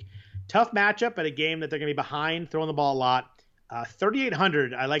 last week. Tough matchup at a game that they're going to be behind, throwing the ball a lot.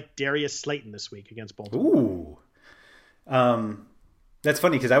 3,800, I like Darius Slayton this week against Baltimore. Ooh. That's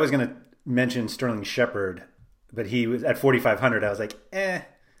funny because I was going to mention Sterling Shepard, but he was at 4,500. I was like, I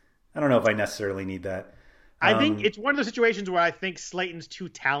don't know if I necessarily need that. I think it's one of those situations where I think Slayton's too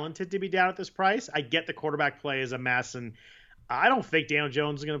talented to be down at this price. I get the quarterback play is a mess, and I don't think Daniel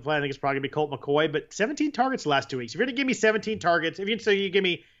Jones is going to play. I think it's probably going to be Colt McCoy, but 17 targets the last 2 weeks. If you're going to give me 17 targets, you give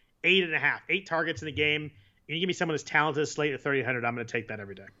me 8 targets in a game, and you give me someone as talented as Slayton at 3,800, I'm going to take that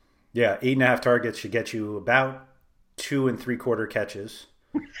every day. Yeah, 8.5 targets should get you about 2 3/4 catches.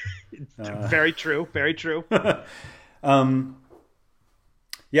 Very true. Very true.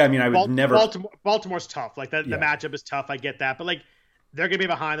 Yeah, I mean, I would never. Baltimore's tough. Like the matchup is tough. I get that, but like they're gonna be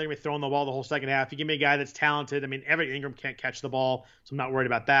behind. They're gonna be throwing the ball the whole second half. You give me a guy that's talented. I mean, Everett Ingram can't catch the ball, so I'm not worried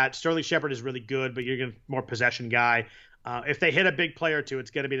about that. Sterling Shepard is really good, but you're gonna more possession guy. If they hit a big play or two,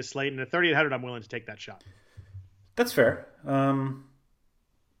 it's gonna be to Slayton. At 3,800, I'm willing to take that shot. That's fair.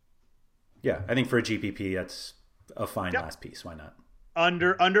 Yeah, I think for a GPP, that's a fine last piece. Why not?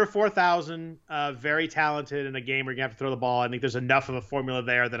 Under 4,000, very talented in a game where you're gonna have to throw the ball. I think there's enough of a formula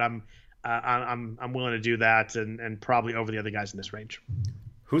there that I'm willing to do that and probably over the other guys in this range.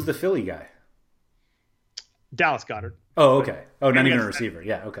 Who's the Philly guy? Dallas Goedert. Oh, okay. Oh, not even a receiver.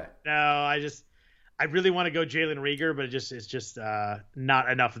 Yeah, okay. No, I really want to go Jalen Reagor, but it's just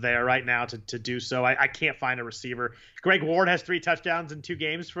not enough there right now to do so. I can't find a receiver. Greg Ward has 3 touchdowns in 2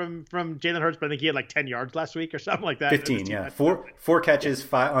 games from Jalen Hurts, but I think he had like 10 yards last week or something like that. 15, yeah. Four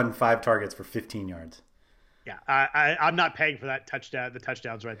catches on 5 targets for 15 yards. Yeah, I'm not paying for that touchdown. The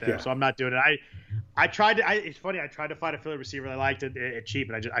touchdowns right there, so I'm not doing it. I tried to. It's funny. I tried to find a Philly receiver that I liked it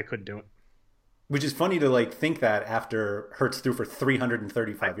cheap, and I couldn't do it. Which is funny to like think that after Hurts threw for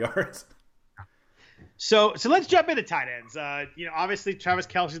 335 yards. So let's jump into tight ends. Obviously Travis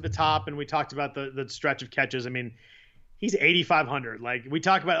Kelce's at the top, and we talked about the stretch of catches. I mean, he's 8,500. Like we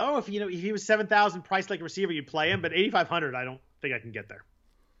talked about, if he was 7,000 priced like a receiver, you'd play him, but 8,500, I don't think I can get there.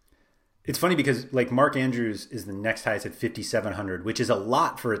 It's funny because like Mark Andrews is the next highest at 5,700, which is a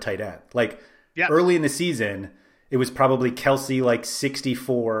lot for a tight end. Like early in the season, it was probably Kelce like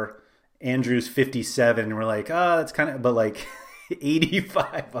 64, Andrews 57, and we're like, that's kind of, but like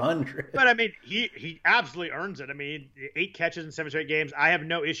 8,500. But I mean, he absolutely earns it. I mean, 8 catches in 7 straight games. I have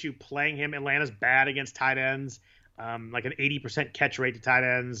no issue playing him. Atlanta's bad against tight ends, like an 80% catch rate to tight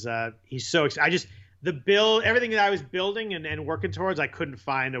ends. He's so excited. Everything that I was building and working towards, I couldn't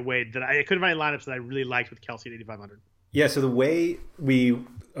find a way I couldn't find any lineups that I really liked with Kelce at 8,500. Yeah. So the way we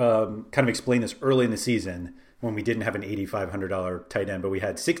kind of explained this early in the season when we didn't have an $8,500 tight end, but we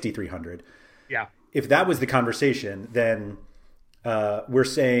had 6,300. Yeah. If that was the conversation, then we're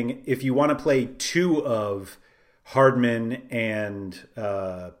saying if you want to play 2 of Hardman and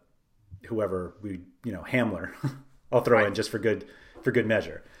whoever Hamler, I'll throw in just for good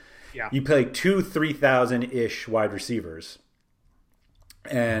measure. Yeah. You play 2 3,000-ish wide receivers,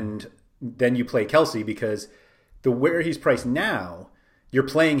 and then you play Kelce because where he's priced now, you're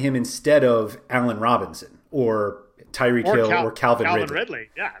playing him instead of Allen Robinson or Tyreek Hill or Calvin Ridley.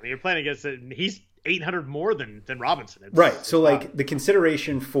 Yeah, I mean, you're playing against he's 800 more than Robinson. Right. So like the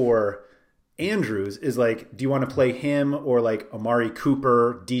consideration for Andrews is like, do you want to play him or like Amari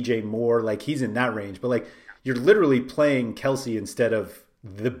Cooper, DJ Moore? Like he's in that range, but like you're literally playing Kelce instead of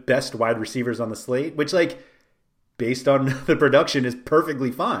the best wide receivers on the slate, which like based on the production is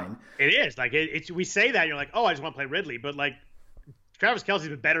perfectly fine. It is like we say that and you're like, I just want to play Ridley, but like Travis Kelce's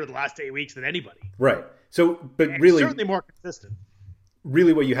been better the last 8 weeks than anybody. Right. So, but and really, certainly more consistent.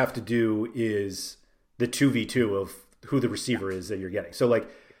 Really, what you have to do is the 2v2 of who the receiver is that you're getting. So like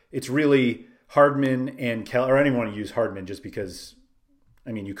it's really Hardman and or I don't even want to use Hardman just because,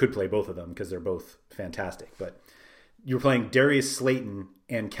 I mean, you could play both of them because they're both fantastic, but you're playing Darius Slayton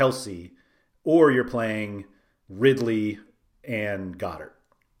and Kelsey, or you're playing Ridley and Goddard.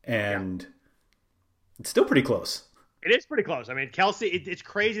 And it's still pretty close. It is pretty close. I mean, Kelsey, it's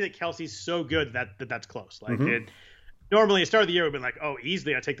crazy that Kelsey's so good that's close. Like normally at the start of the year, we've been like, oh,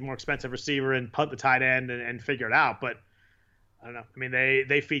 easily I take the more expensive receiver and punt the tight end and figure it out. But I don't know. I mean,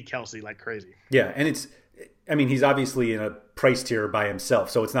 they feed Kelsey like crazy. Yeah, and he's obviously in a price tier by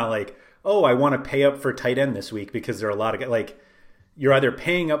himself. So it's not like, oh, I want to pay up for tight end this week because there are a lot of like you're either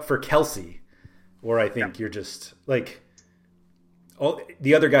paying up for Kelsey or I think you're just like all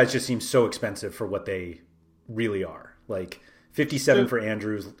the other guys just seem so expensive for what they really are. Like 57 for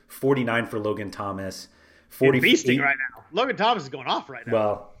Andrews, 49 for Logan Thomas, 40 beasting right now. Logan Thomas is going off right now.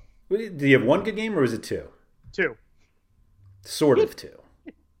 Well, did he have one good game or was it two? Two. Sort of two.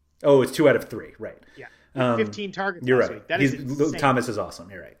 Oh, it's 2 out of 3, right? Yeah. 15 targets you're last right. week. That is insane. Thomas is awesome.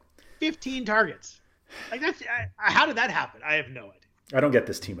 You're right. 15 targets. Like that's how did that happen? I have no idea. I don't get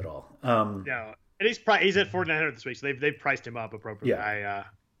this team at all. No. And he's at 4,900 this week, so they've priced him up appropriately. Yeah.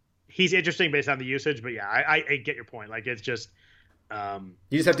 He's interesting based on the usage, but yeah, I get your point. Like it's just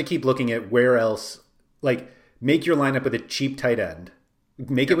you just have to keep looking at where else. Like make your lineup with a cheap tight end.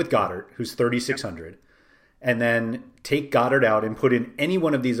 Make it with Goddard, who's 3,600, and then take Goddard out and put in any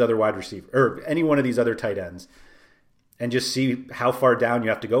one of these other wide receivers or any one of these other tight ends, and just see how far down you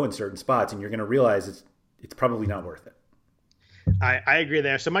have to go in certain spots, and you're going to realize it's probably not worth it. I agree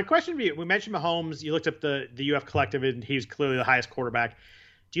there. So my question for you: we mentioned Mahomes. You looked up the UF collective, and he's clearly the highest quarterback.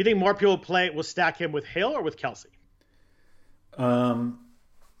 Do you think more people will stack him with Hill or with Kelsey?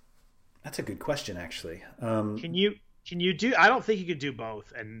 That's a good question, actually. Can you do? I don't think you could do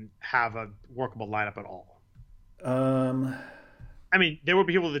both and have a workable lineup at all. I mean, there will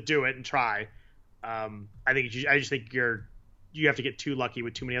be people that do it and try. I just think you have to get too lucky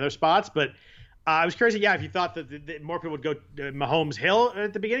with too many other spots. But I was curious, if you thought that more people would go Mahomes Hill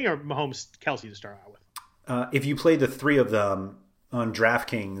at the beginning or Mahomes Kelsey to start out with. If you play the three of them on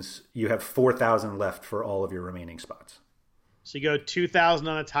DraftKings, you have 4,000 left for all of your remaining spots. So you go 2,000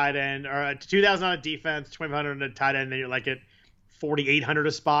 on a tight end, or 2,000 on a defense, 2,500 on a tight end, then you're like at 4,800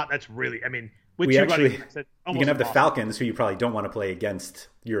 a spot. That's really, I mean, with you can have the Falcons, who you probably don't want to play against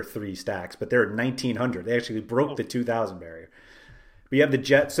your 3 stacks, but they're at 1,900. They actually broke the 2,000 barrier. But you have the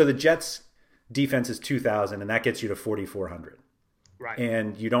Jets. So the Jets defense is 2,000, and that gets you to 4,400. Right.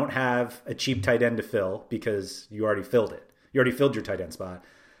 And you don't have a cheap tight end to fill because you already filled it. You already filled your tight end spot.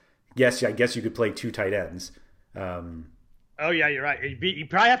 Yes, I guess you could play 2 tight ends. Oh, yeah, you're right. You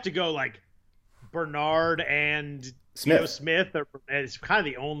probably have to go like Bernard and Smith. It's kind of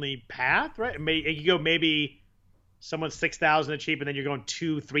the only path, right? You go maybe someone 6,000 cheap, and then you're going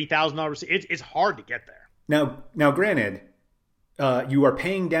 $2,000-$3,000. It's hard to get there. Now, granted, you are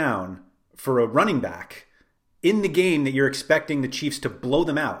paying down for a running back in the game that you're expecting the Chiefs to blow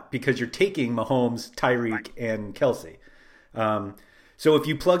them out because you're taking Mahomes, Tyreek, and Kelsey. So if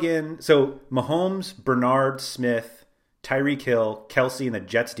you plug in, Mahomes, Bernard, Smith, Tyreek Hill, Kelsey, and the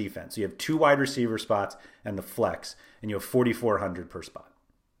Jets defense. So you have 2 wide receiver spots and the flex, and you have 4,400 per spot.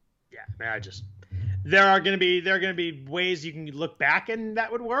 Yeah, man, there are going to be ways you can look back and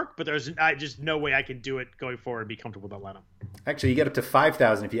that would work, but there's just no way I can do it going forward and be comfortable with that lineup. Actually, you get up to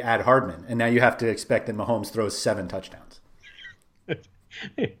 5,000 if you add Hardman, and now you have to expect that Mahomes throws 7 touchdowns.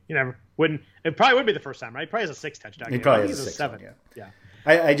 You never wouldn't. It probably would be the first time, right? He probably has a 6 touchdown. He probably has a 6 7. Yeah.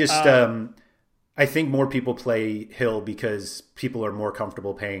 I just I think more people play Hill because people are more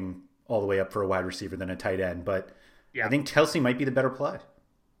comfortable paying all the way up for a wide receiver than a tight end. But I think Kelsey might be the better play.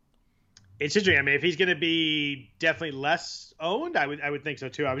 It's interesting. I mean, if he's going to be definitely less owned, I would think so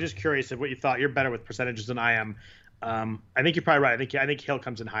too. I was just curious of what you thought. You're better with percentages than I am. I think you're probably right. I think Hill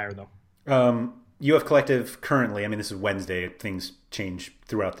comes in higher though. UF Collective currently, I mean, this is Wednesday. Things change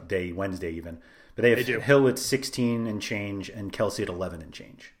throughout the day, Wednesday even. But they have Hill at 16 and change and Kelsey at 11 and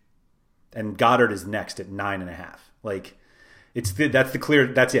change. And Goddard is next at 9.5. Like,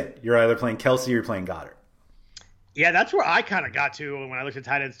 that's it. You're either playing Kelsey or you're playing Goddard. Yeah, that's where I kind of got to when I looked at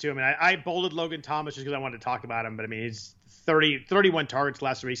tight ends too. I mean, I bolded Logan Thomas just because I wanted to talk about him. But I mean, he's 31 targets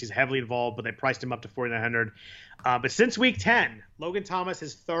last week. He's heavily involved, but they priced him up to 4,900. But since week 10, Logan Thomas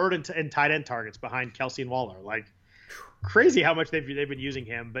is third in tight end targets behind Kelsey and Waller. Like, crazy how much they've been using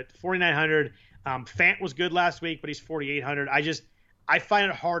him. But 4,900. Fant was good last week, but he's 4,800. I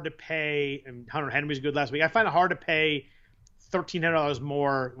find it hard to pay, and Hunter Henry was good last week. I find it hard to pay $1,300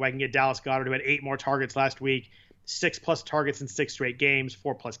 more when I can get Dallas Goedert, who had 8 more targets last week. 6+ targets in 6 straight games,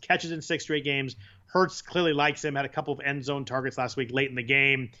 4+ catches in 6 straight games. Hurts clearly likes him, had a couple of end zone targets last week late in the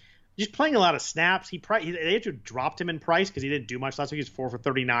game. Just playing a lot of snaps. They actually dropped him in price because he didn't do much last week. He was 4 for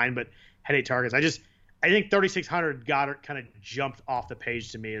 39, but had 8 targets. I think 3,600 Goddard kind of jumped off the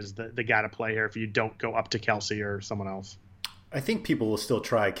page to me as the guy to play here if you don't go up to Kelsey or someone else. I think people will still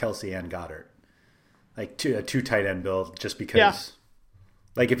try Kelsey and Goddard, like a 2 tight end build, just because.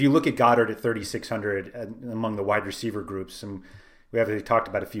 Like if you look at Goddard at 3,600 among the wide receiver groups, and we haven't talked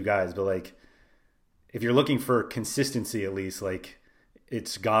about a few guys, but like if you're looking for consistency, at least like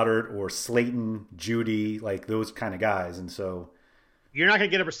it's Goddard or Slayton, Judy, like those kind of guys, and so you're not going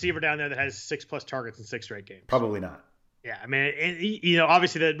to get a receiver down there that has 6+ targets in 6 straight games. Probably not. Yeah, I mean,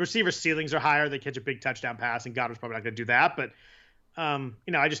 obviously the receiver ceilings are higher. They catch a big touchdown pass, and Goddard's probably not going to do that. But,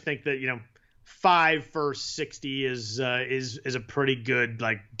 I just think that, 5 for 60 is a pretty good,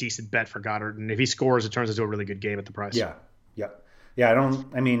 like, decent bet for Goddard. And if he scores, it turns into a really good game at the price. Yeah.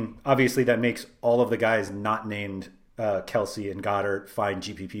 Obviously that makes all of the guys not named Kelsey and Goddard fine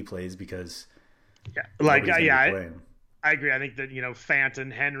GPP plays because. Yeah. I agree. I think that, Fant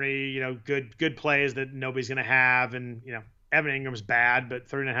and Henry, good plays that nobody's going to have. And, Evan Ingram's bad, but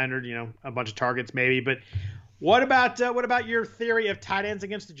 3,900, a bunch of targets maybe. But what about your theory of tight ends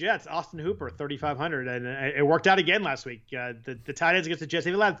against the Jets? Austin Hooper, 3,500. And it worked out again last week. The tight ends against the Jets,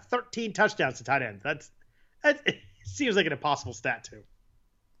 they've allowed 13 touchdowns to tight ends. It seems like an impossible stat too.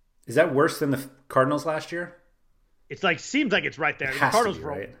 Is that worse than the Cardinals last year? It's like, seems like it's right there. The Cardinals be,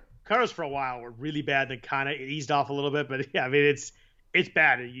 right? Cardinals for a while were really bad, then kind of eased off a little bit. But yeah, I mean, it's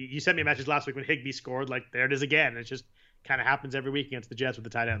bad. You sent me a message last week when Higbee scored. Like, there it is again. It just kind of happens every week against the Jets with the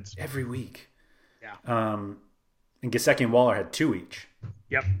tight ends. Every week. Yeah. And Gesicki and Waller had 2 each.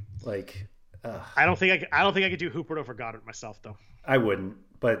 Yep. Like, I don't think I could do Hooper over Goddard myself though. I wouldn't,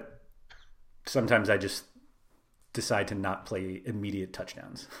 but sometimes I just decide to not play immediate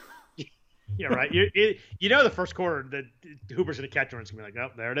touchdowns. Yeah, right. The first quarter that Hooper's going to catch one, it's going to be like,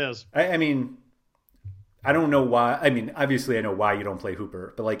 oh, there it is. I mean, I don't know why. I mean, obviously I know why you don't play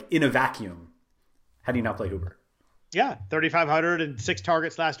Hooper, but like in a vacuum, how do you not play Hooper? Yeah, 3,500 and 6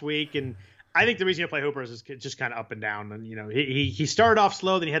 targets last week. And I think the reason you play Hooper is just kind of up and down. And, he started off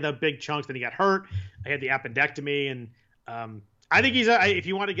slow, then he had the big chunks, then he got hurt. I had the appendectomy. And I think if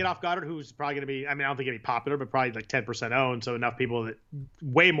you want to get off Goddard, who's probably going to be, I don't think he'll be popular, but probably like 10% owned. So enough people that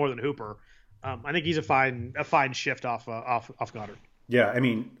way more than Hooper. I think he's a fine shift off Goddard. Yeah, I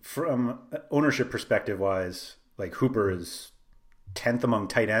mean, from ownership perspective wise, like Hooper is 10th among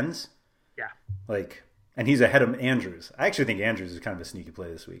tight ends. Yeah. Like, and he's ahead of Andrews. I actually think Andrews is kind of a sneaky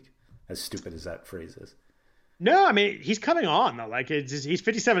play this week, as stupid as that phrase is. No, I mean, he's coming on though. Like he's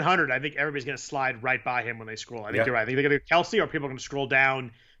 5,700. I think everybody's going to slide right by him when they scroll. I think you're right. I think they're going to Kelsey, or people are going to scroll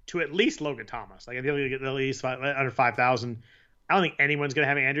down to at least Logan Thomas. Like I think they'll get at least under 5,000. I don't think anyone's going to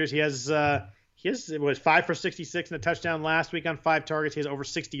have Andrews. He has 5 for 66 and a touchdown last week on 5 targets. He has over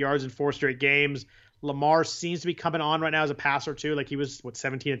 60 yards in 4 straight games. Lamar seems to be coming on right now as a passer too. Like he was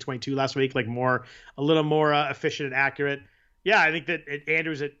 17 and 22 last week. Like a little more efficient and accurate. Yeah, I think that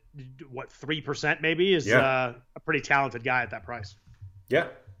Andrews at 3% maybe is a pretty talented guy at that price. Yeah,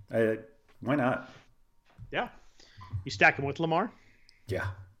 why not? Yeah, you stack him with Lamar. Yeah,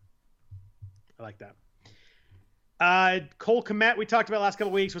 I like that. Cole Kmet, we talked about last couple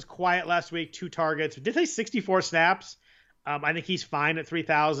of weeks, was quiet last week, 2 targets. Did they 64 snaps? I think he's fine at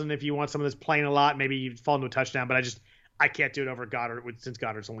 3,000 if you want someone that's playing a lot. Maybe you fall into a touchdown, but I can't do it over Goddard since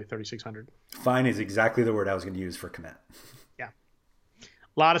Goddard's only 3,600. Fine is exactly the word I was going to use for Kmet. Yeah.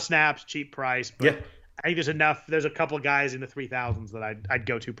 A lot of snaps, cheap price. But yeah. I think there's enough. There's a couple of guys in the 3,000s that I'd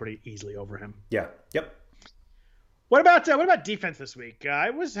go to pretty easily over him. Yeah. Yep. What about defense this week? I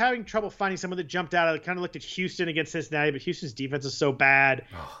was having trouble finding someone that jumped out. I kind of looked at Houston against Cincinnati, but Houston's defense is so bad.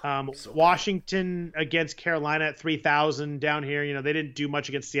 Washington against Carolina at 3,000 down here. They didn't do much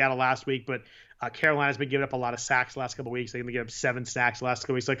against Seattle last week, but Carolina's been giving up a lot of sacks the last couple of weeks. They're going to give up 7 sacks the last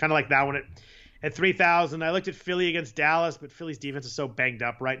couple of weeks. So I kind of like that one at 3,000. I looked at Philly against Dallas, but Philly's defense is so banged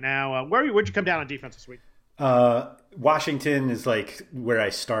up right now. Where'd you come down on defense this week? Washington is like where I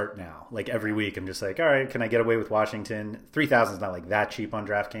start now. Like every week I'm just like, all right, can I get away with Washington? 3,000 is not like that cheap on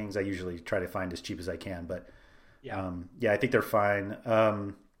DraftKings. I usually try to find as cheap as I can, but I think they're fine.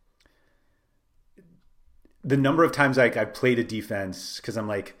 The number of times I played a defense, because I'm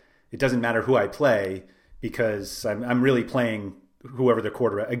like, it doesn't matter who I play because I'm really playing whoever the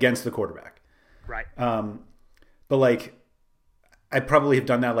quarterback against the quarterback. Right. But like, I probably have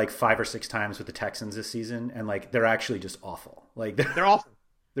done that like 5 or 6 times with the Texans this season, and like they're actually just awful. Like they're awful.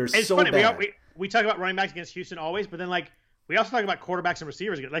 They're it's so funny. bad. We talk about running backs against Houston always, but then like we also talk about quarterbacks and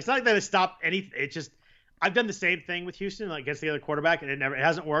receivers. Like it's not like they stop anything. It's just I've done the same thing with Houston, like against the other quarterback, and it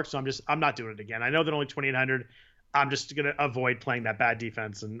hasn't worked. So I'm not doing it again. I know they're only 2,800. I'm just going to avoid playing that bad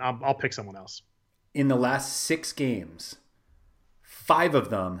defense, and I'll pick someone else. In the last 6 games, 5 of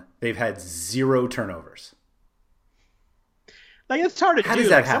them, they've had 0 turnovers. Like, it's hard to do. How does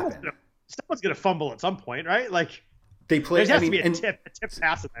that happen? Someone's going to fumble at some point, right? Like, they play. There has to be a tip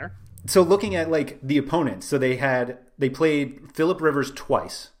pass in there. So looking at like the opponents, so they played Phillip Rivers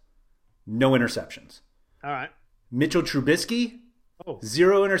twice, no interceptions. All right. Mitchell Trubisky,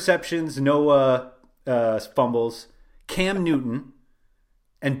 0 interceptions, no fumbles. Cam Newton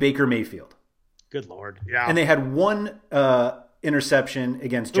and Baker Mayfield. Good Lord. Yeah. And they had 1 interception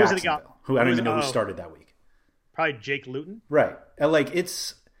against Jacksonville, who I don't even know who started that week. Probably Jake Luton. Right. Like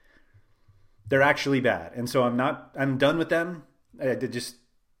they're actually bad. And so I'm done with them.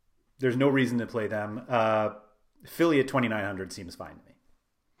 There's no reason to play them. Philly at 2,900 seems fine to me.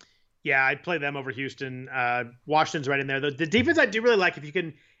 Yeah, I'd play them over Houston. Washington's right in there. The defense I do really like, if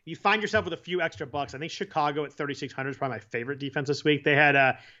you find yourself with a few extra bucks, I think Chicago at 3,600 is probably my favorite defense this week. They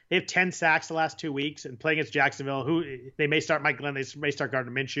have 10 sacks the last 2 weeks, and playing against Jacksonville, who they may start Mike Glenn, they may start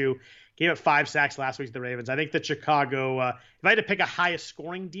Gardner Minshew. Gave up 5 sacks last week to the Ravens. I think that Chicago, if I had to pick a highest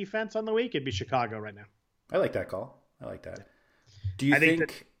scoring defense on the week, it'd be Chicago right now. I like that call. I like that. Do you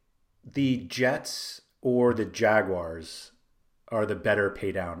think the Jets or the Jaguars are the better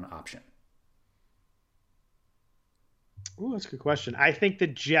pay down option? Ooh, that's a good question. I think the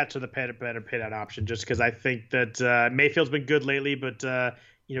Jets are the better pay down option, just because I think that Mayfield's been good lately, but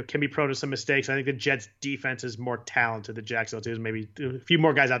can be prone to some mistakes. I think the Jets' defense is more talented than Jacksonville too. Maybe a few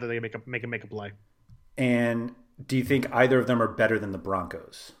more guys out there that can make a play. And do you think either of them are better than the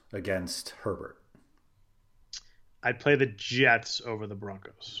Broncos against Herbert? I'd play the Jets over the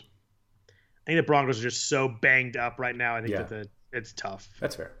Broncos. I think the Broncos are just so banged up right now. I think that it's tough.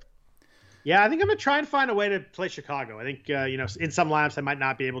 That's fair. Yeah, I think I'm going to try and find a way to play Chicago. I think, in some lineups I might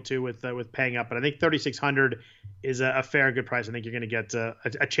not be able to with paying up, but I think 3,600 is a fair and good price. I think you're going to get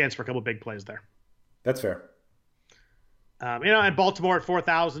a chance for a couple of big plays there. That's fair. And Baltimore at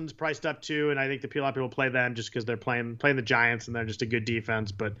 4,000 is priced up too, and I think a lot of people play them just because they're playing the Giants and they're just a good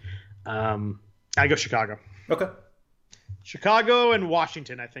defense. But I go Chicago. Okay. Chicago and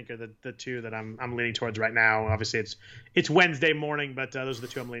Washington, I think, are the two that I'm leaning towards right now. Obviously, it's Wednesday morning, but those are the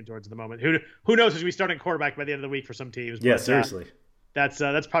two I'm leaning towards at the moment. Who knows as we start in quarterback by the end of the week for some teams? Yeah, seriously. That's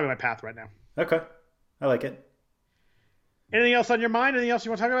probably my path right now. Okay, I like it. Anything else on your mind? Anything else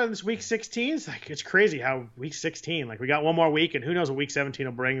you want to talk about in this week 16? It's crazy how week 16, we got one more week, and who knows what week 17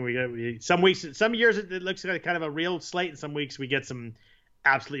 will bring. Some years it looks like kind of a real slate, and some weeks we get some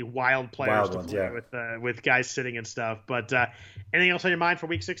absolutely wild players with guys sitting and stuff. But anything else on your mind for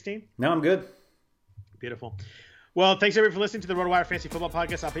week 16? No, I'm good. Beautiful. Well, thanks everybody for listening to the RotoWire Fantasy Football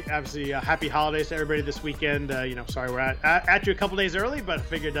Podcast. Obviously, happy holidays to everybody this weekend. Sorry we're at you a couple days early, but I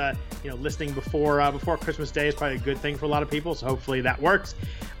figured listening before Christmas Day is probably a good thing for a lot of people. So hopefully that works.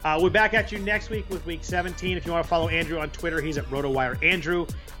 We're back at you next week with week 17. If you want to follow Andrew on Twitter, he's at RotoWire Andrew.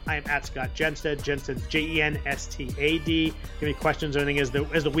 I am at Scott Jenstad. Jenstad's Jenstad. Give me questions or anything as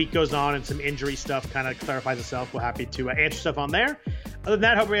the week goes on and some injury stuff kind of clarifies itself. We're happy to answer stuff on there. Other than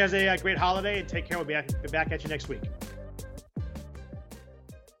that, hope everybody has a great holiday and take care. We'll be back at you next week.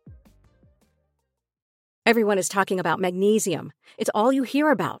 Everyone is talking about magnesium. It's all you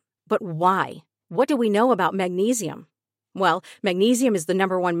hear about. But why? What do we know about magnesium? Well, magnesium is the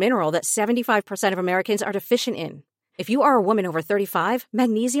number one mineral that 75% of Americans are deficient in. If you are a woman over 35,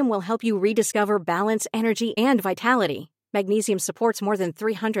 magnesium will help you rediscover balance, energy, and vitality. Magnesium supports more than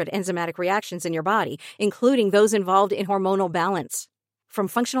 300 enzymatic reactions in your body, including those involved in hormonal balance. From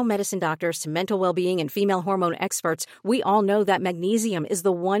functional medicine doctors to mental well-being and female hormone experts, we all know that magnesium is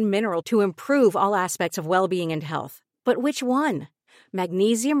the one mineral to improve all aspects of well-being and health. But which one?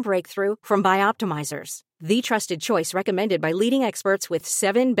 Magnesium Breakthrough from Bioptimizers, the trusted choice recommended by leading experts with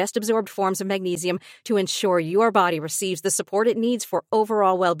 7 best-absorbed forms of magnesium to ensure your body receives the support it needs for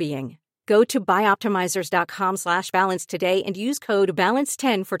overall well-being. Go to bioptimizers.com/balance today and use code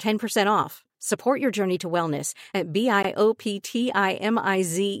BALANCE10 for 10% off. Support your journey to wellness at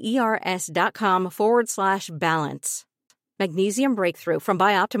bioptimizers.com/balance. Magnesium Breakthrough from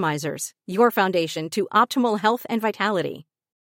Bioptimizers, your foundation to optimal health and vitality.